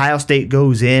if Ohio State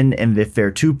goes in and if they're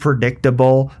too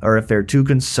predictable or if they're too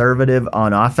conservative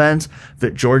on offense,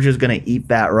 that Georgia's going to eat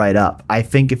that right up. I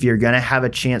think if you're going to have a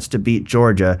chance to beat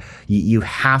Georgia, you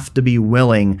have to be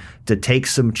willing to take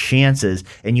some chances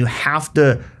and you have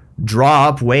to draw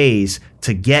up ways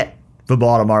to get the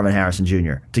ball to Marvin Harrison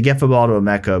Jr., to get the ball to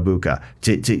Emeka Egbuka,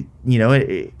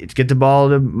 to get the ball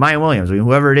to Mayan Williams. I mean,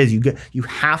 whoever it is, you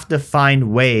have to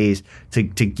find ways to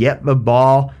get the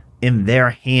ball in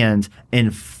their hands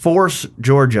and force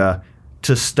Georgia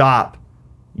to stop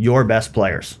your best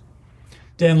players.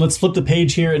 Dan, let's flip the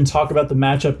page here and talk about the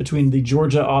matchup between the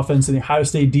Georgia offense and the Ohio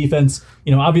State defense.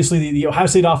 Obviously the Ohio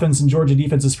State offense and Georgia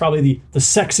defense is probably the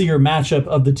sexier matchup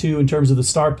of the two in terms of the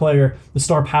star player, the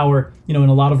star power, in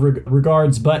a lot of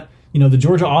regards. But, the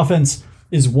Georgia offense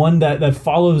is one that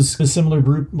follows a similar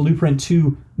blueprint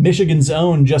to Michigan's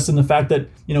own, just in the fact that,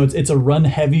 it's a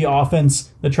run-heavy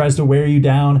offense that tries to wear you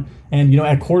down. And,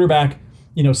 at quarterback,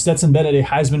 Stetson Bennett, a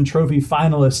Heisman Trophy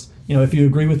finalist, if you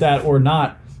agree with that or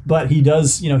not, but he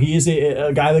does, he is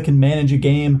a guy that can manage a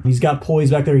game. He's got poise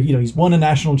back there. He's won a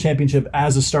national championship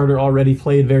as a starter already,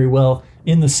 played very well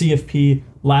in the CFP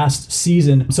last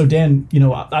season. So Dan,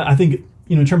 I think,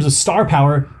 in terms of star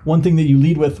power, one thing that you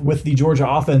lead with the Georgia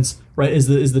offense, right, is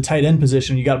the tight end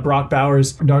position. You got Brock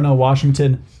Bowers, Darnell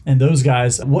Washington, and those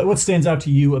guys. What stands out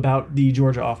to you about the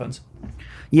Georgia offense?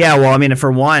 Yeah, well, I mean,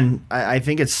 for one, I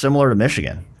think it's similar to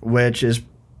Michigan, which is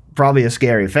probably a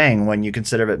scary thing when you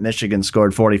consider that Michigan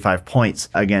scored 45 points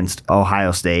against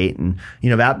Ohio State. And,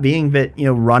 that being that,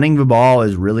 running the ball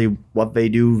is really what they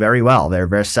do very well. They're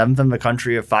 7th in the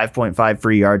country at 5.5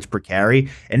 free yards per carry.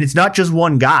 And it's not just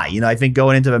one guy. I think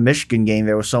going into the Michigan game,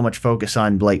 there was so much focus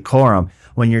on Blake Corum.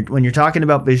 When you're talking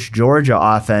about this Georgia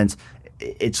offense,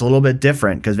 it's a little bit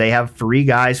different because they have 3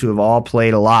 guys who have all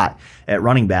played a lot at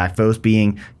running back, those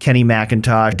being Kenny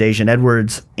McIntosh, Daijun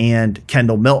Edwards, and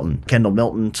Kendall Milton. Kendall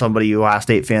Milton, somebody who Ohio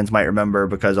State fans might remember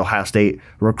because Ohio State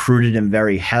recruited him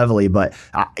very heavily. But,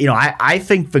 I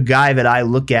think the guy that I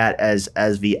look at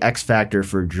as the X factor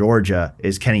for Georgia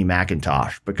is Kenny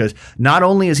McIntosh, because not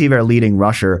only is he their leading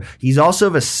rusher, he's also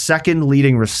the 2nd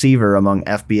leading receiver among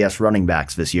FBS running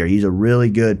backs this year. He's a really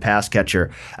good pass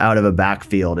catcher out of a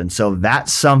backfield. And so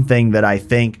that's something that I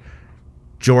think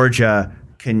Georgia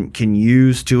can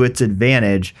use to its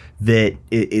advantage that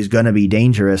is going to be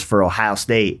dangerous for Ohio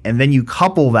State. And then you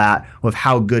couple that with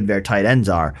how good their tight ends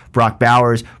are. Brock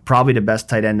Bowers, probably the best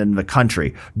tight end in the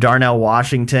country. Darnell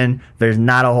Washington, there's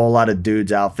not a whole lot of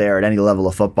dudes out there at any level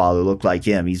of football who look like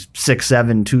him. He's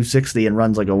 6'7", 260, and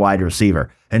runs like a wide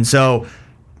receiver. And so,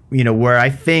 where I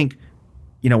think,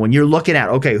 when you're looking at,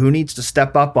 okay, who needs to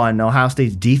step up on Ohio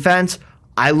State's defense,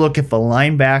 I look at the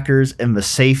linebackers and the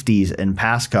safeties in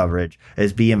pass coverage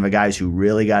as being the guys who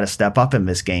really got to step up in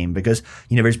this game, because,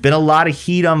 there's been a lot of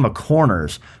heat on the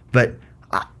corners, but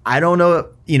I don't know,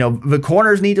 the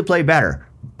corners need to play better,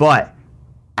 but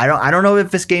I don't know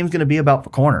if this game's going to be about the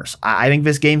corners. I think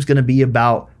this game's going to be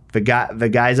about the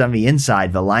guys on the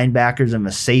inside, the linebackers and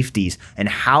the safeties, and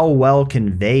how well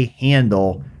can they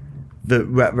handle the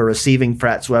receiving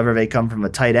threats, whether they come from a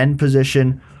tight end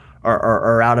position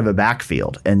or out of a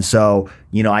backfield. And so,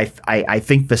 I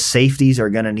think the safeties are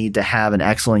going to need to have an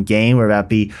excellent game, whether that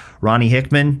be Ronnie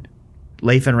Hickman,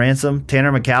 Lathan Ransom,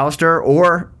 Tanner McAllister,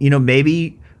 or,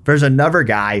 maybe there's another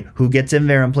guy who gets in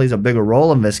there and plays a bigger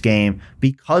role in this game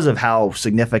because of how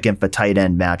significant the tight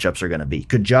end matchups are going to be.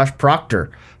 Could Josh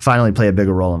Proctor finally play a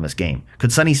bigger role in this game?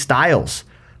 Could Sonny Styles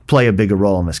play a bigger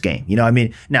role in this game? Now,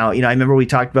 I remember we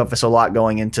talked about this a lot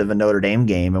going into the Notre Dame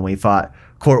game, and we thought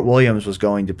Court Williams was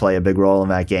going to play a big role in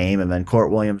that game, and then Court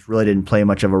Williams really didn't play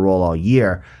much of a role all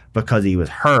year because he was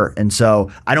hurt. And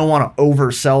so I don't want to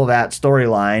oversell that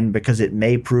storyline because it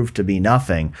may prove to be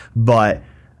nothing. But,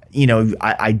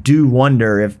 I do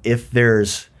wonder if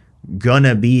there's going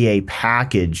to be a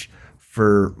package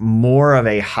for more of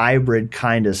a hybrid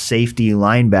kind of safety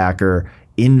linebacker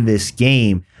in this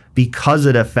game, because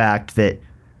of the fact that,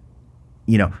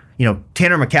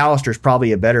 Tanner McAllister is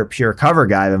probably a better pure cover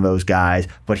guy than those guys,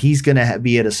 but he's going to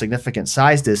be at a significant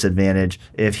size disadvantage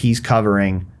if he's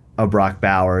covering a Brock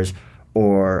Bowers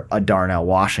or a Darnell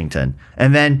Washington.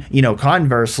 And then,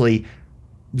 conversely,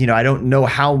 I don't know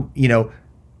how,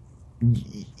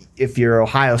 if you're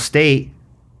Ohio State,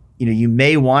 you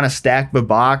may want to stack the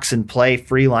box and play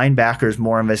free linebackers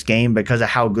more in this game because of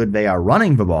how good they are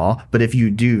running the ball. But if you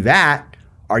do that,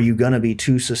 are you going to be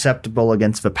too susceptible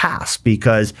against the pass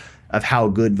because of how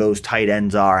good those tight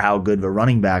ends are, how good the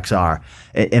running backs are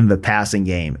in the passing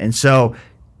game? And so,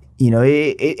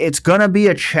 it's going to be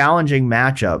a challenging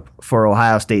matchup for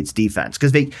Ohio State's defense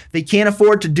because they can't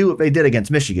afford to do what they did against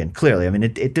Michigan, clearly.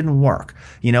 It didn't work.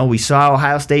 We saw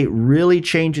Ohio State really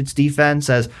change its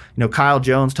defense, as Kyle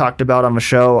Jones talked about on the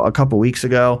show a couple weeks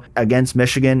ago against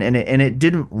Michigan, and it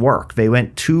didn't work. They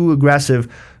went too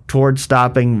aggressive towards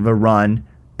stopping the run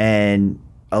and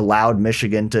allowed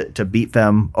Michigan to beat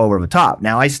them over the top.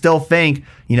 Now, I still think,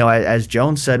 as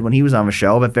Jones said when he was on the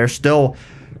show, that they're still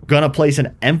going to place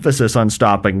an emphasis on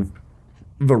stopping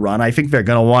the run. I think they're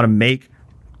going to want to make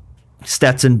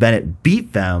Stetson Bennett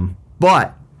beat them,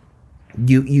 but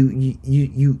you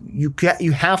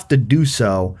have to do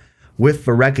so with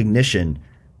the recognition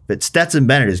that Stetson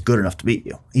Bennett is good enough to beat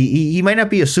you. He might not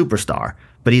be a superstar,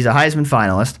 but he's a Heisman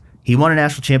finalist. He won a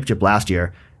national championship last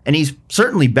year. And he's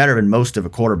certainly better than most of the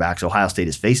quarterbacks Ohio State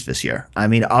has faced this year.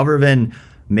 Other than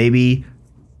maybe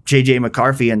J.J.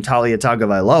 McCarthy and Talia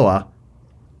Tagovailoa,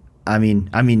 I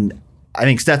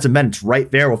think Stetson Bennett's right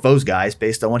there with those guys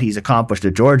based on what he's accomplished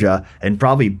at Georgia, and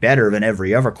probably better than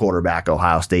every other quarterback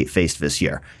Ohio State faced this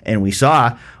year. And we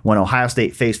saw when Ohio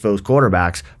State faced those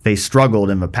quarterbacks, they struggled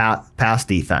in the pass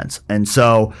defense. And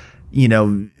so,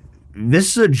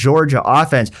 this is a Georgia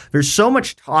offense. There's so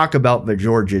much talk about the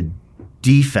Georgia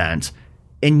defense,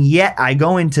 and yet I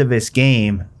go into this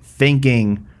game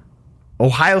thinking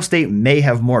Ohio State may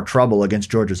have more trouble against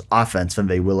Georgia's offense than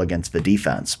they will against the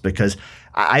defense, because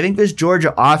I think this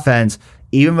Georgia offense,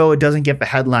 even though it doesn't get the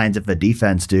headlines if the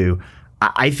defense do,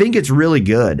 I think it's really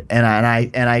good, and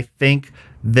I think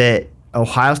that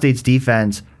Ohio State's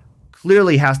defense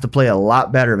clearly has to play a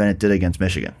lot better than it did against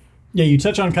Michigan. Yeah, you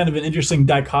touch on kind of an interesting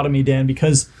dichotomy, Dan,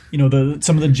 because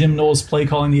some of the Jim Knowles play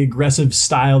calling, the aggressive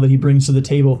style that he brings to the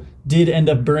table, did end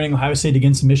up burning Ohio State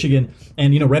against Michigan.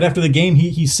 And right after the game,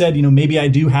 he said, maybe I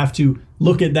do have to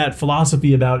look at that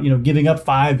philosophy about giving up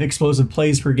 5 explosive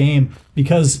plays per game,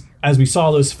 because as we saw,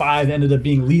 those 5 ended up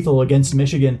being lethal against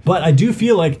Michigan. But I do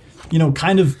feel like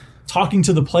kind of talking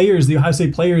to the players, the Ohio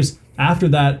State players after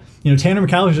that, Tanner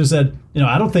McCalister said,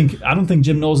 I don't think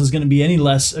Jim Knowles is going to be any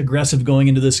less aggressive going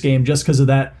into this game just because of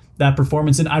that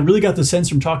performance. And I really got the sense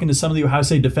from talking to some of the Ohio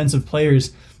State defensive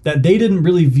players that they didn't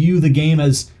really view the game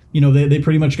as, they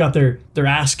pretty much got their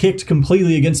ass kicked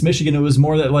completely against Michigan. It was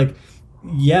more that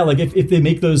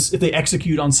if they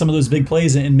execute on some of those big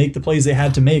plays and make the plays they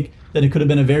had to make, then it could have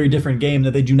been a very different game,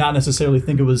 that they do not necessarily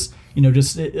think it was,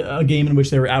 just a game in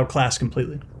which they were outclassed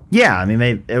completely. Yeah, I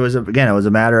mean, it was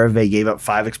a matter of they gave up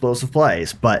 5 explosive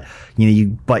plays, but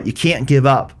you can't give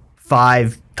up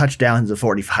 5 touchdowns of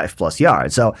 45 plus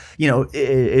yards. So,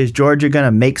 is Georgia going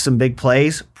to make some big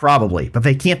plays? Probably, but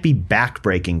they can't be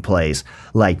back-breaking plays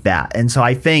like that. And so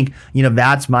I think,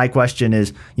 that's my question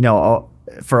is,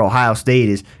 for Ohio State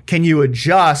is, can you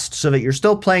adjust so that you're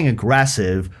still playing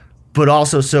aggressive, but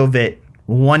also so that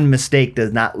one mistake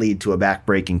does not lead to a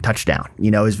back-breaking touchdown?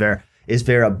 Is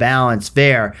there a balance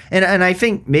there? And I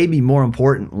think maybe more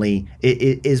importantly,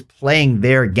 it is playing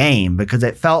their game, because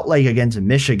it felt like against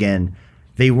Michigan,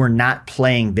 they were not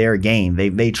playing their game.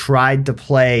 They tried to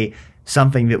play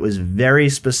something that was very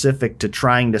specific to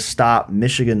trying to stop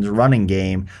Michigan's running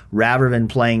game rather than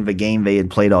playing the game they had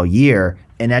played all year,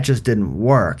 and that just didn't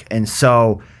work. And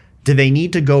so do they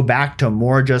need to go back to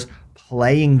more just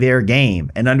playing their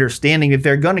game and understanding if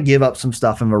they're going to give up some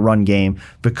stuff in the run game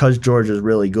because Georgia's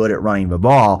really good at running the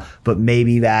ball, but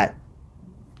maybe that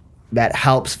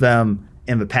helps them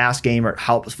in the pass game, or it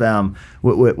helps them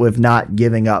with not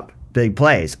giving up big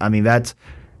plays? I mean,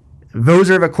 those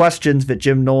are the questions that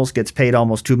Jim Knowles gets paid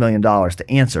almost $2 million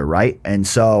to answer, right? And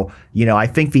so, I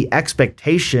think the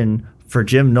expectation for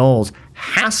Jim Knowles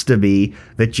has to be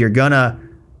that you're going to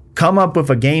come up with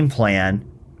a game plan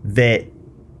that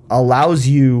allows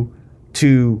you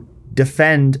to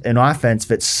defend an offense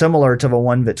that's similar to the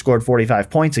one that scored 45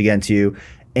 points against you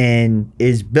and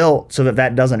is built so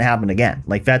that doesn't happen again.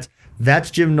 Like that's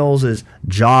Jim Knowles'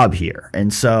 job here.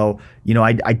 And so,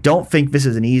 I don't think this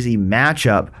is an easy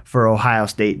matchup for Ohio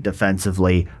State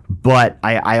defensively, but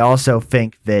I also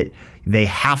think that they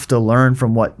have to learn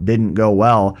from what didn't go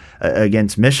well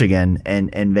against Michigan,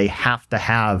 and they have to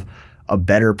have a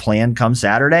better plan come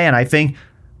Saturday. And I think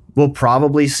we'll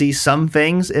probably see some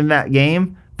things in that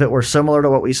game that were similar to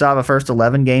what we saw the first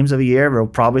 11 games of the year. We'll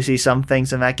probably see some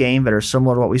things in that game that are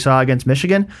similar to what we saw against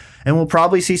Michigan. And we'll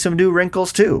probably see some new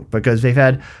wrinkles too, because they've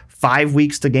had 5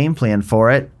 weeks to game plan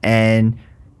for it. And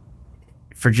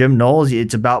for Jim Knowles,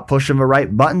 it's about pushing the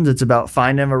right buttons. It's about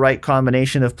finding the right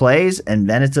combination of plays. And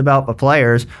then it's about the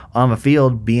players on the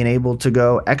field being able to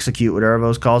go execute whatever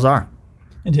those calls are.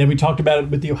 And Dan, we talked about it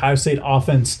with the Ohio State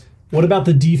offense. What about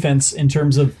the defense in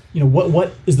terms of,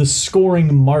 what is the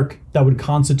scoring mark that would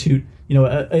constitute,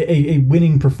 a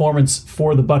winning performance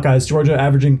for the Buckeyes? Georgia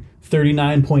averaging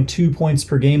 39.2 points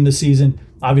per game this season.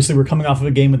 Obviously, we're coming off of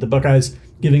a game with the Buckeyes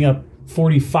giving up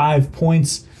 45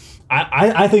 points.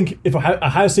 I think if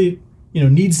Ohio State,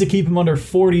 needs to keep them under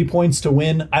 40 points to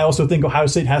win, I also think Ohio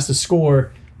State has to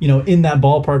score, in that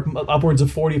ballpark, upwards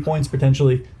of 40 points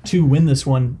potentially to win this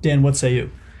one. Dan, what say you?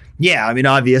 Yeah, I mean,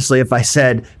 obviously, if I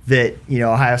said that,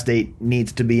 Ohio State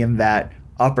needs to be in that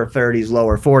upper 30s,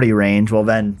 lower 40 range, well,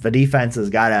 then the defense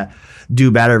has got to do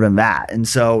better than that. And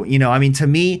so, to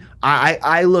me,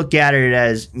 I look at it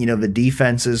as, the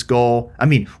defense's goal. I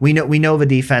mean, we know the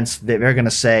defense, that they're going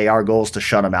to say our goal is to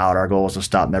shut them out. Our goal is to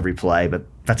stop them every play, but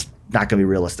that's not going to be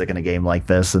realistic in a game like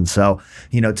this. And so,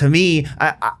 to me,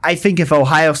 I think if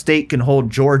Ohio State can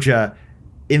hold Georgia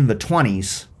in the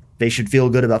 20s, they should feel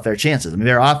good about their chances. I mean,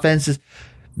 their offense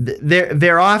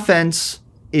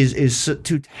is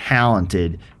too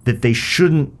talented that they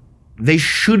shouldn't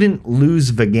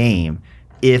lose the game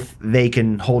if they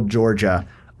can hold Georgia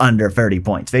under 30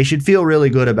 points. They should feel really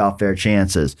good about their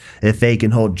chances if they can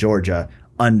hold Georgia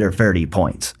under 30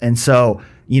 points. And so,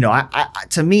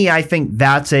 to me, I think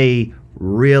that's a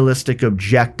realistic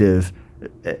objective,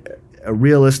 a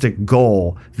realistic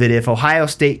goal, that if Ohio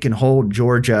State can hold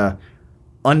Georgia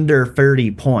under 30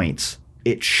 points,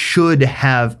 it should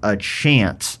have a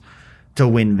chance to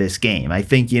win this game. I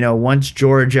think, once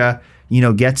Georgia,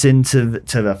 gets into the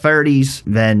 30s,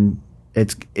 then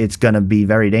it's going to be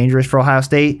very dangerous for Ohio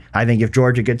State. I think if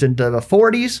Georgia gets into the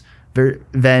 40s,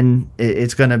 then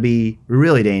it's going to be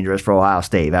really dangerous for Ohio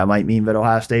State. That might mean that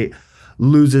Ohio State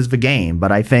loses the game.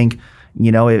 But I think,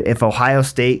 if Ohio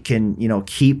State can,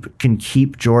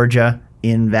 keep Georgia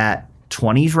in that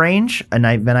 20s range, then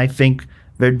I think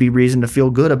there'd be reason to feel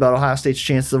good about Ohio State's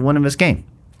chances of winning this game.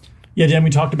 Yeah, Dan, we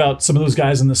talked about some of those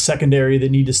guys in the secondary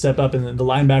that need to step up, and the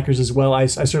linebackers as well. I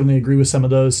certainly agree with some of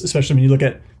those, especially when you look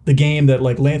at the game that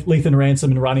like Lathan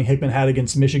Ransom and Ronnie Hickman had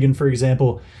against Michigan, for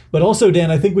example. But also, Dan,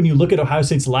 I think when you look at Ohio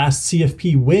State's last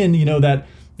CFP win,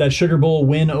 that Sugar Bowl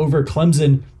win over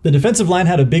Clemson, the defensive line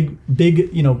had a big,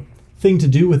 thing to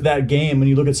do with that game when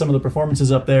you look at some of the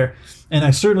performances up there. And I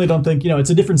certainly don't think,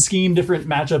 it's a different scheme, different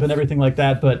matchup and everything like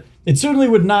that, but it certainly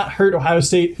would not hurt Ohio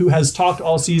State, who has talked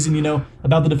all season,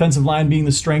 about the defensive line being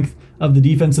the strength of the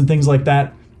defense and things like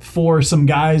that, for some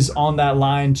guys on that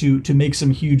line to make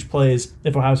some huge plays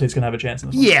if Ohio State's going to have a chance in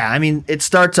this one. Yeah, I mean, it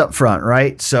starts up front,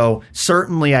 right? So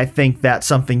certainly I think that's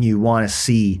something you want to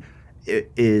see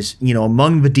is,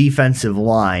 among the defensive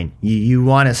line, you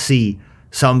want to see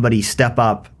somebody step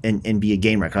up and be a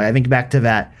game wrecker. I think back to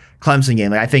that Clemson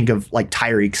game. I think of like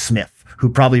Tyreek Smith, who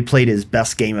probably played his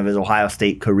best game of his Ohio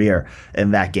State career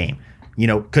in that game.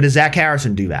 Could a Zach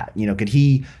Harrison do that? Could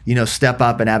he, step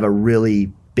up and have a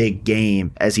really big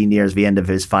game as he nears the end of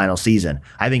his final season?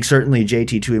 I think certainly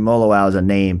JT Tuimoloau is a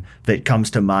name that comes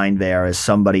to mind there as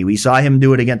somebody. We saw him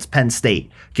do it against Penn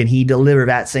State. Can he deliver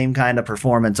that same kind of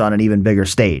performance on an even bigger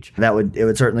stage? It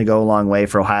would certainly go a long way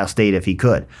for Ohio State if he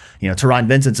could. Teron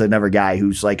Vincent's another guy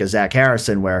who's like a Zach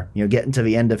Harrison where, getting to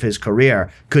the end of his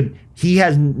career, he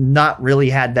has not really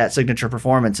had that signature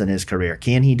performance in his career.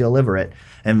 Can he deliver it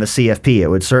in the CFP? It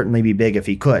would certainly be big if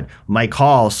he could. Mike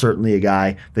Hall is certainly a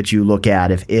guy that you look at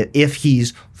if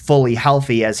he's fully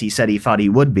healthy, as he said he thought he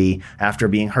would be after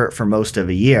being hurt for most of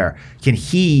a year. Can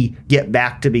he get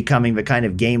back to becoming the kind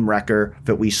of game wrecker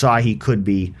that we saw he could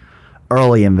be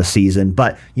early in the season?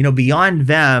 But, beyond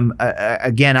them,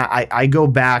 again, I go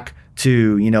back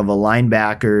to, the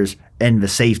linebackers and the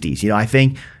safeties. I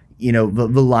think, the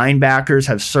linebackers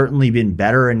have certainly been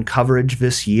better in coverage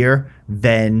this year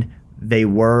than they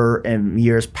were in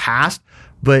years past.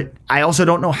 But I also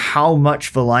don't know how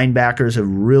much the linebackers have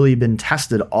really been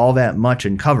tested all that much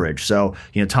in coverage. So,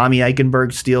 Tommy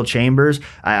Eichenberg, Steel Chambers,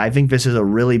 I think this is a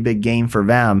really big game for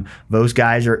them. Those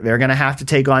guys they're going to have to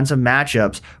take on some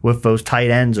matchups with those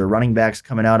tight ends or running backs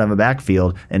coming out of the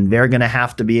backfield, and they're going to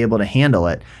have to be able to handle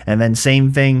it. And then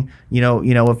same thing,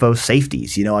 with those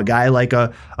safeties. A guy like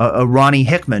a Ronnie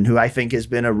Hickman, who I think has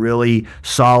been a really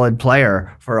solid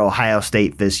player for Ohio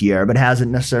State this year, but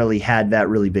hasn't necessarily had that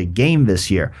really big game this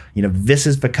year. This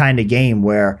is the kind of game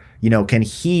where, can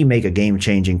he make a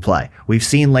game-changing play? We've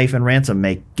seen Lathan Ransom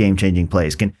make game-changing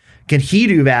plays. Can he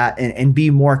do that and be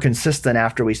more consistent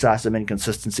after we saw some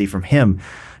inconsistency from him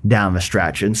down the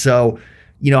stretch? And so,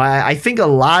 I think a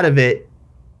lot of it,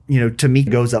 to me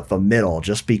goes up the middle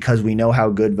just because we know how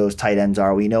good those tight ends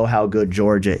are. We know how good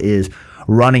Georgia is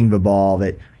running the ball,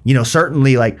 that,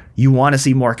 certainly like you want to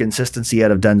see more consistency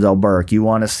out of Denzel Burke. You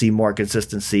want to see more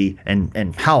consistency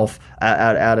and health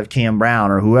out of Cam Brown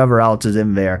or whoever else is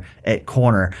in there at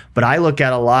corner. But I look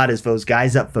at a lot as those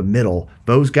guys up the middle.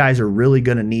 Those guys are really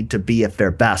going to need to be at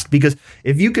their best, because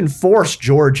if you can force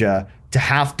Georgia to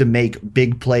have to make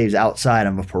big plays outside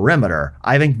of a perimeter,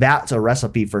 I think that's a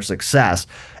recipe for success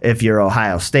if you're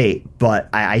Ohio State. But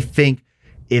I think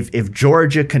if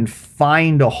Georgia can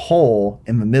find a hole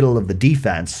in the middle of the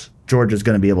defense, Georgia's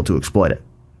going to be able to exploit it.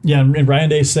 Yeah, and Ryan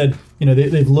Day said,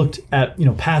 they've looked at,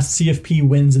 past CFP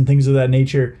wins and things of that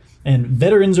nature, and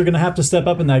veterans are going to have to step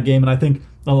up in that game. And I think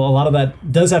a lot of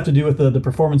that does have to do with the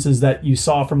performances that you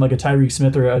saw from like a Tyreek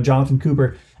Smith or a Jonathan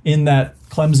Cooper in that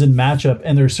Clemson matchup.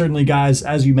 And there's certainly guys,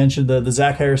 as you mentioned, the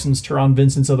Zach Harrisons, Teron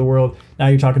Vincents of the world. Now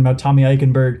you're talking about Tommy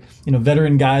Eichenberg,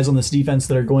 veteran guys on this defense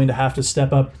that are going to have to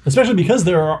step up, especially because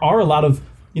there are a lot of,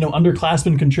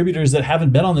 underclassmen contributors that haven't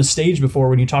been on this stage before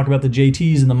when you talk about the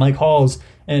JTs and the Mike Halls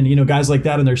and, guys like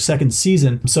that in their second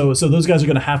season. So those guys are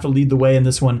going to have to lead the way in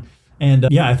this one. And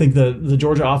I think the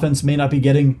Georgia offense may not be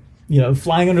getting,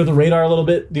 flying under the radar a little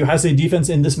bit. The Ohio State defense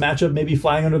in this matchup may be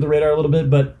flying under the radar a little bit,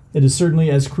 but it is certainly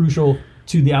as crucial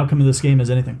to the outcome of this game as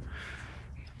anything.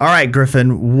 All right,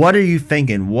 Griffin, what are you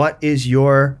thinking? What is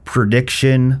your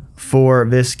prediction for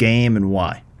this game and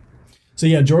why? So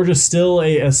yeah, Georgia's still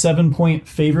a 7-point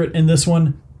favorite in this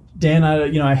one. Dan,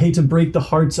 I hate to break the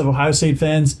hearts of Ohio State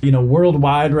fans,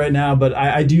 worldwide right now, but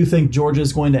I do think Georgia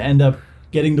is going to end up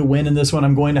getting the win in this one.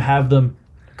 I'm going to have them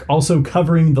also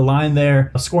covering the line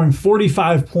there, scoring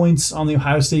 45 points on the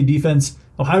Ohio State defense.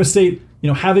 Ohio State,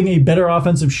 having a better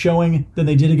offensive showing than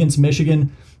they did against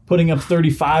Michigan, putting up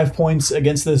 35 points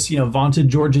against this, vaunted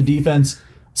Georgia defense.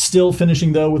 Still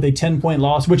finishing, though, with a 10-point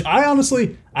loss, which I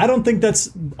don't think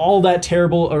that's all that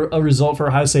terrible a result for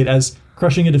Ohio State, as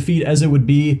crushing a defeat as it would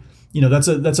be. That's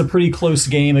a pretty close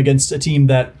game against a team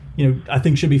that, I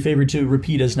think should be favored to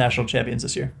repeat as national champions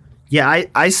this year. Yeah,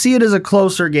 I see it as a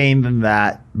closer game than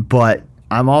that, but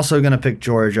I'm also going to pick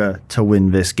Georgia to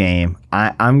win this game.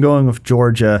 I'm going with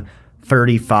Georgia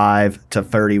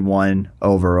 35-31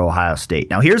 over Ohio State.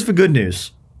 Now, here's the good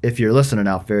news. If you're listening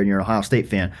out there and you're an Ohio State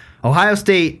fan, Ohio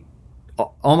State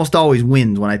almost always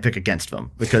wins when I pick against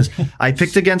them, because I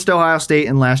picked against Ohio State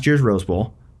in last year's Rose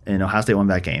Bowl, and Ohio State won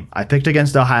that game. I picked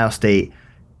against Ohio State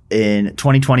in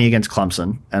 2020 against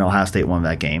Clemson, and Ohio State won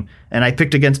that game. And I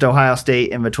picked against Ohio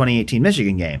State in the 2018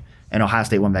 Michigan game, and Ohio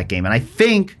State won that game. And I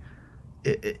think,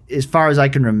 as far as I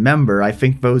can remember, I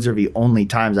think those are the only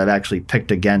times I've actually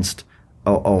picked against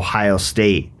Ohio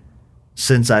State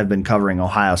since I've been covering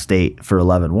Ohio State for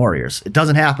 11 Warriors. It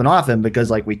doesn't happen often because,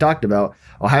 like we talked about,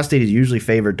 Ohio State is usually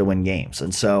favored to win games.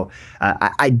 And so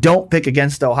I don't pick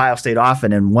against Ohio State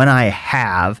often. And when I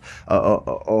have,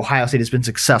 Ohio State has been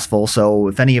successful. So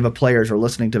if any of the players are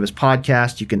listening to this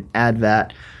podcast, you can add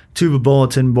that to the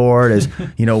bulletin board as,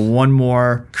 one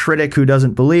more critic who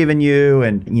doesn't believe in you,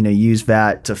 and, use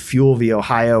that to fuel the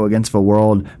Ohio against the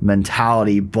world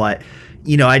mentality. But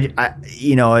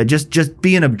just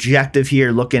being objective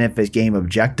here, looking at this game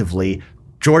objectively,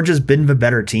 Georgia's been the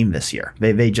better team this year.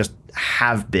 They just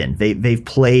have been. They've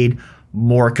played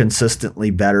more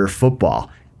consistently better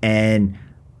football. And,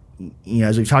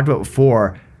 as we've talked about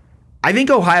before, I think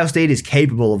Ohio State is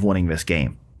capable of winning this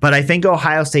game. But I think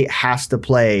Ohio State has to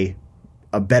play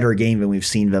a better game than we've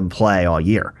seen them play all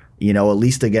year, at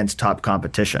least against top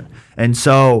competition. And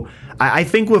so I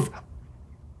think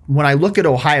when I look at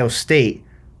Ohio State,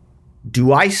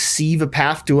 do I see the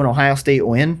path to an Ohio State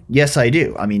win? Yes, I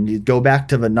do. I mean, you go back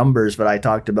to the numbers that I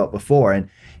talked about before, and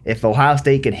if Ohio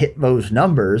State can hit those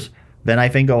numbers, then I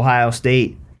think Ohio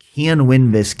State can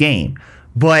win this game.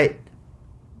 But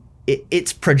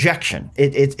it's projection.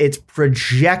 It's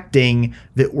projecting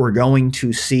that we're going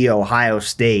to see Ohio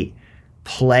State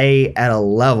play at a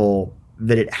level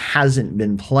that it hasn't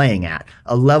been playing at,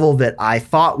 a level that I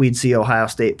thought we'd see Ohio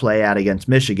State play at against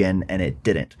Michigan, and it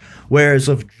didn't. Whereas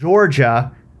with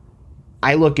Georgia,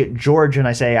 I look at Georgia and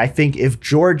I say, I think if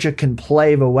Georgia can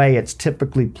play the way it's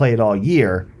typically played all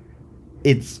year,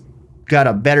 it's got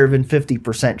a better than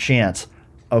 50% chance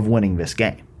of winning this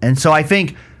game. And so I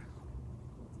think,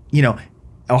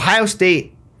 Ohio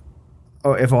State,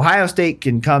 or if Ohio State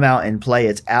can come out and play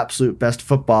its absolute best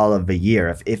football of the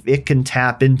year, if it can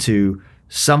tap into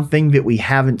something that we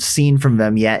haven't seen from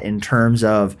them yet in terms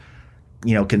of,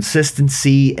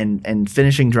 consistency and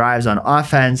finishing drives on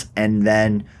offense, and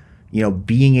then,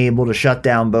 being able to shut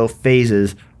down both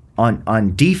phases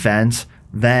on defense,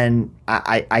 then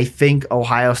I think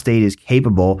Ohio State is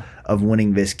capable of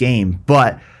winning this game.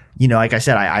 But, like I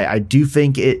said, I do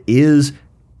think it is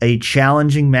a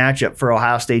challenging matchup for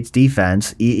Ohio State's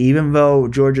defense. Even though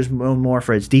Georgia's known more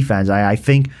for its defense, I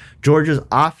think Georgia's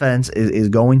offense is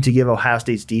going to give Ohio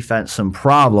State's defense some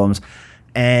problems.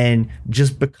 And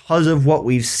just because of what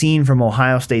we've seen from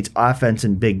Ohio State's offense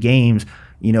in big games,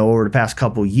 over the past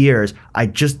couple years, I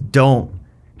just don't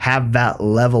have that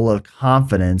level of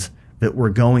confidence that we're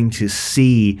going to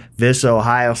see this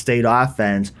Ohio State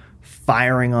offense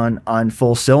firing on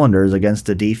full cylinders against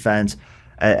a defense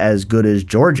as good as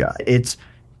Georgia. It's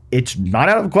not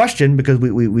out of the question, because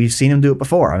we've seen them do it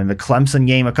before. I mean, the Clemson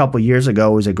game a couple years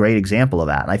ago was a great example of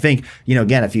that. And I think,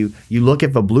 again, if you look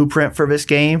at the blueprint for this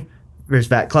game, there's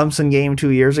that Clemson game 2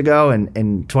 years ago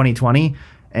in 2020,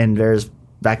 and there's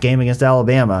that game against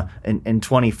Alabama in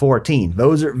 2014.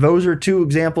 Those are two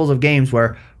examples of games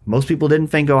where most people didn't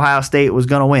think Ohio State was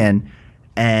going to win,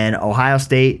 and Ohio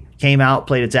State came out,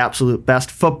 played its absolute best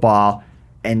football,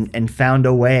 and found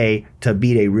a way to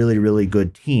beat a really, really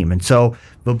good team. And so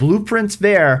the blueprint's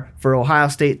there for Ohio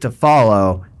State to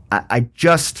follow. I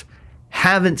just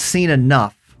haven't seen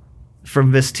enough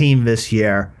from this team this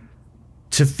year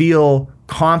to feel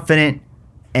confident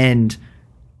and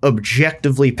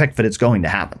objectively pick that it's going to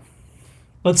happen.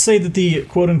 Let's say that the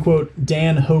quote-unquote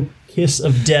Dan Hope kiss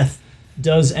of death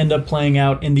does end up playing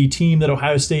out, and the team that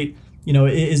Ohio State,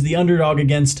 is the underdog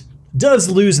against does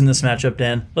lose in this matchup,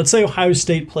 Dan. Let's say Ohio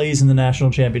State plays in the national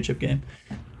championship game.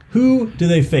 Who do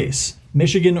they face?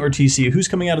 Michigan or TCU? Who's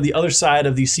coming out of the other side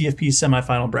of the CFP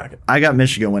semifinal bracket? I got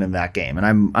Michigan winning that game,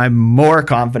 and I'm more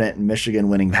confident in Michigan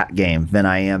winning that game than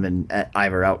I am in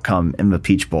either outcome in the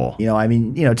Peach Bowl.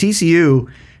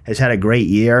 TCU has had a great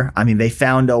year. I mean, they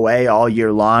found a way all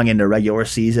year long in the regular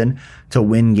season to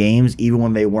win games, even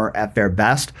when they weren't at their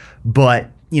best. But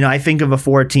I think of the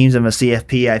four teams in the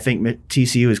CFP. I think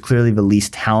TCU is clearly the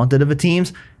least talented of the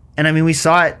teams. And I mean, we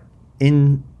saw it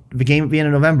in the game at the end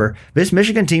of November. This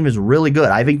Michigan team is really good.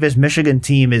 I think this Michigan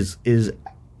team is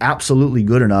absolutely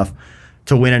good enough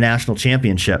to win a national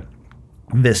championship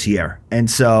this year. And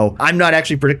so I'm not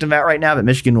actually predicting that right now, that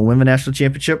Michigan will win the national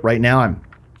championship. Right now,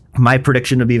 my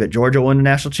prediction would be that Georgia will win the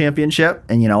national championship.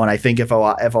 And, and I think if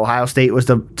Ohio State was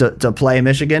to play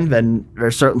Michigan, then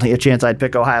there's certainly a chance I'd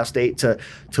pick Ohio State to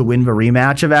win the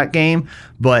rematch of that game.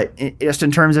 But just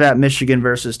in terms of that Michigan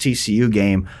versus TCU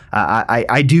game,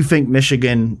 I do think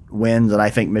Michigan wins, and I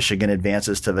think Michigan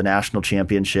advances to the national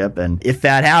championship. And if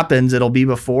that happens, it'll be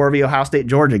before the Ohio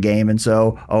State-Georgia game. And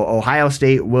so Ohio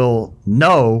State will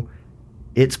know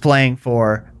it's playing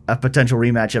for a potential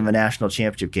rematch of a national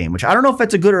championship game, which I don't know if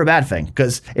that's a good or a bad thing,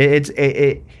 because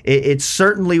it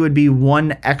certainly would be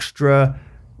one extra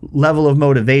level of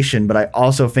motivation, but I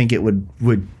also think it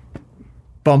would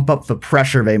bump up the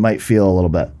pressure they might feel a little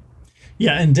bit.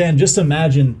 Yeah, and Dan, just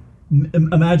imagine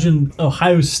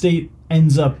Ohio State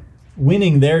ends up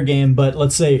winning their game, but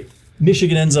let's say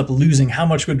Michigan ends up losing. How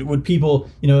much would people,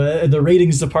 the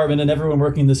ratings department and everyone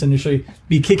working in this industry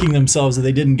be kicking themselves that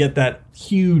they didn't get that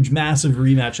huge, massive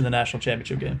rematch in the national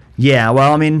championship game? Yeah,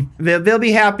 well, I mean, they'll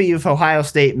be happy if Ohio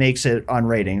State makes it on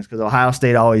ratings, because Ohio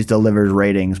State always delivers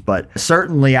ratings. But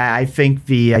certainly, I think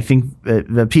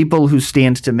the people who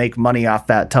stand to make money off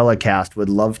that telecast would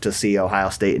love to see Ohio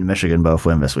State and Michigan both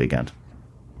win this weekend.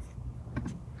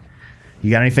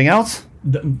 You got anything else?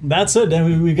 That's it.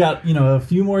 And we've got a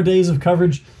few more days of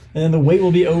coverage, and then the wait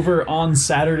will be over on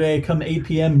Saturday come 8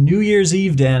 p.m. New Year's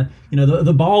Eve, Dan.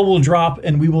 The ball will drop,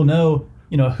 and we will know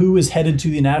who is headed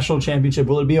to the national championship.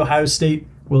 Will it be Ohio State?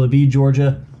 Will it be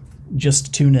Georgia?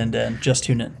 Just tune in, Dan. Just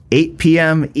tune in. 8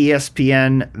 p.m.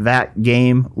 ESPN. That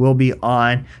game will be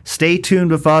on. Stay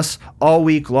tuned with us all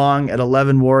week long at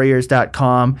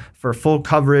 11warriors.com for full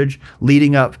coverage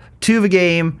leading up to the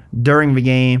game, during the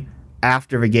game,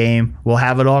 after the game. We'll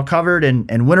have it all covered,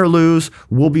 and win or lose,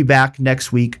 we'll be back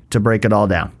next week to break it all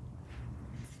down.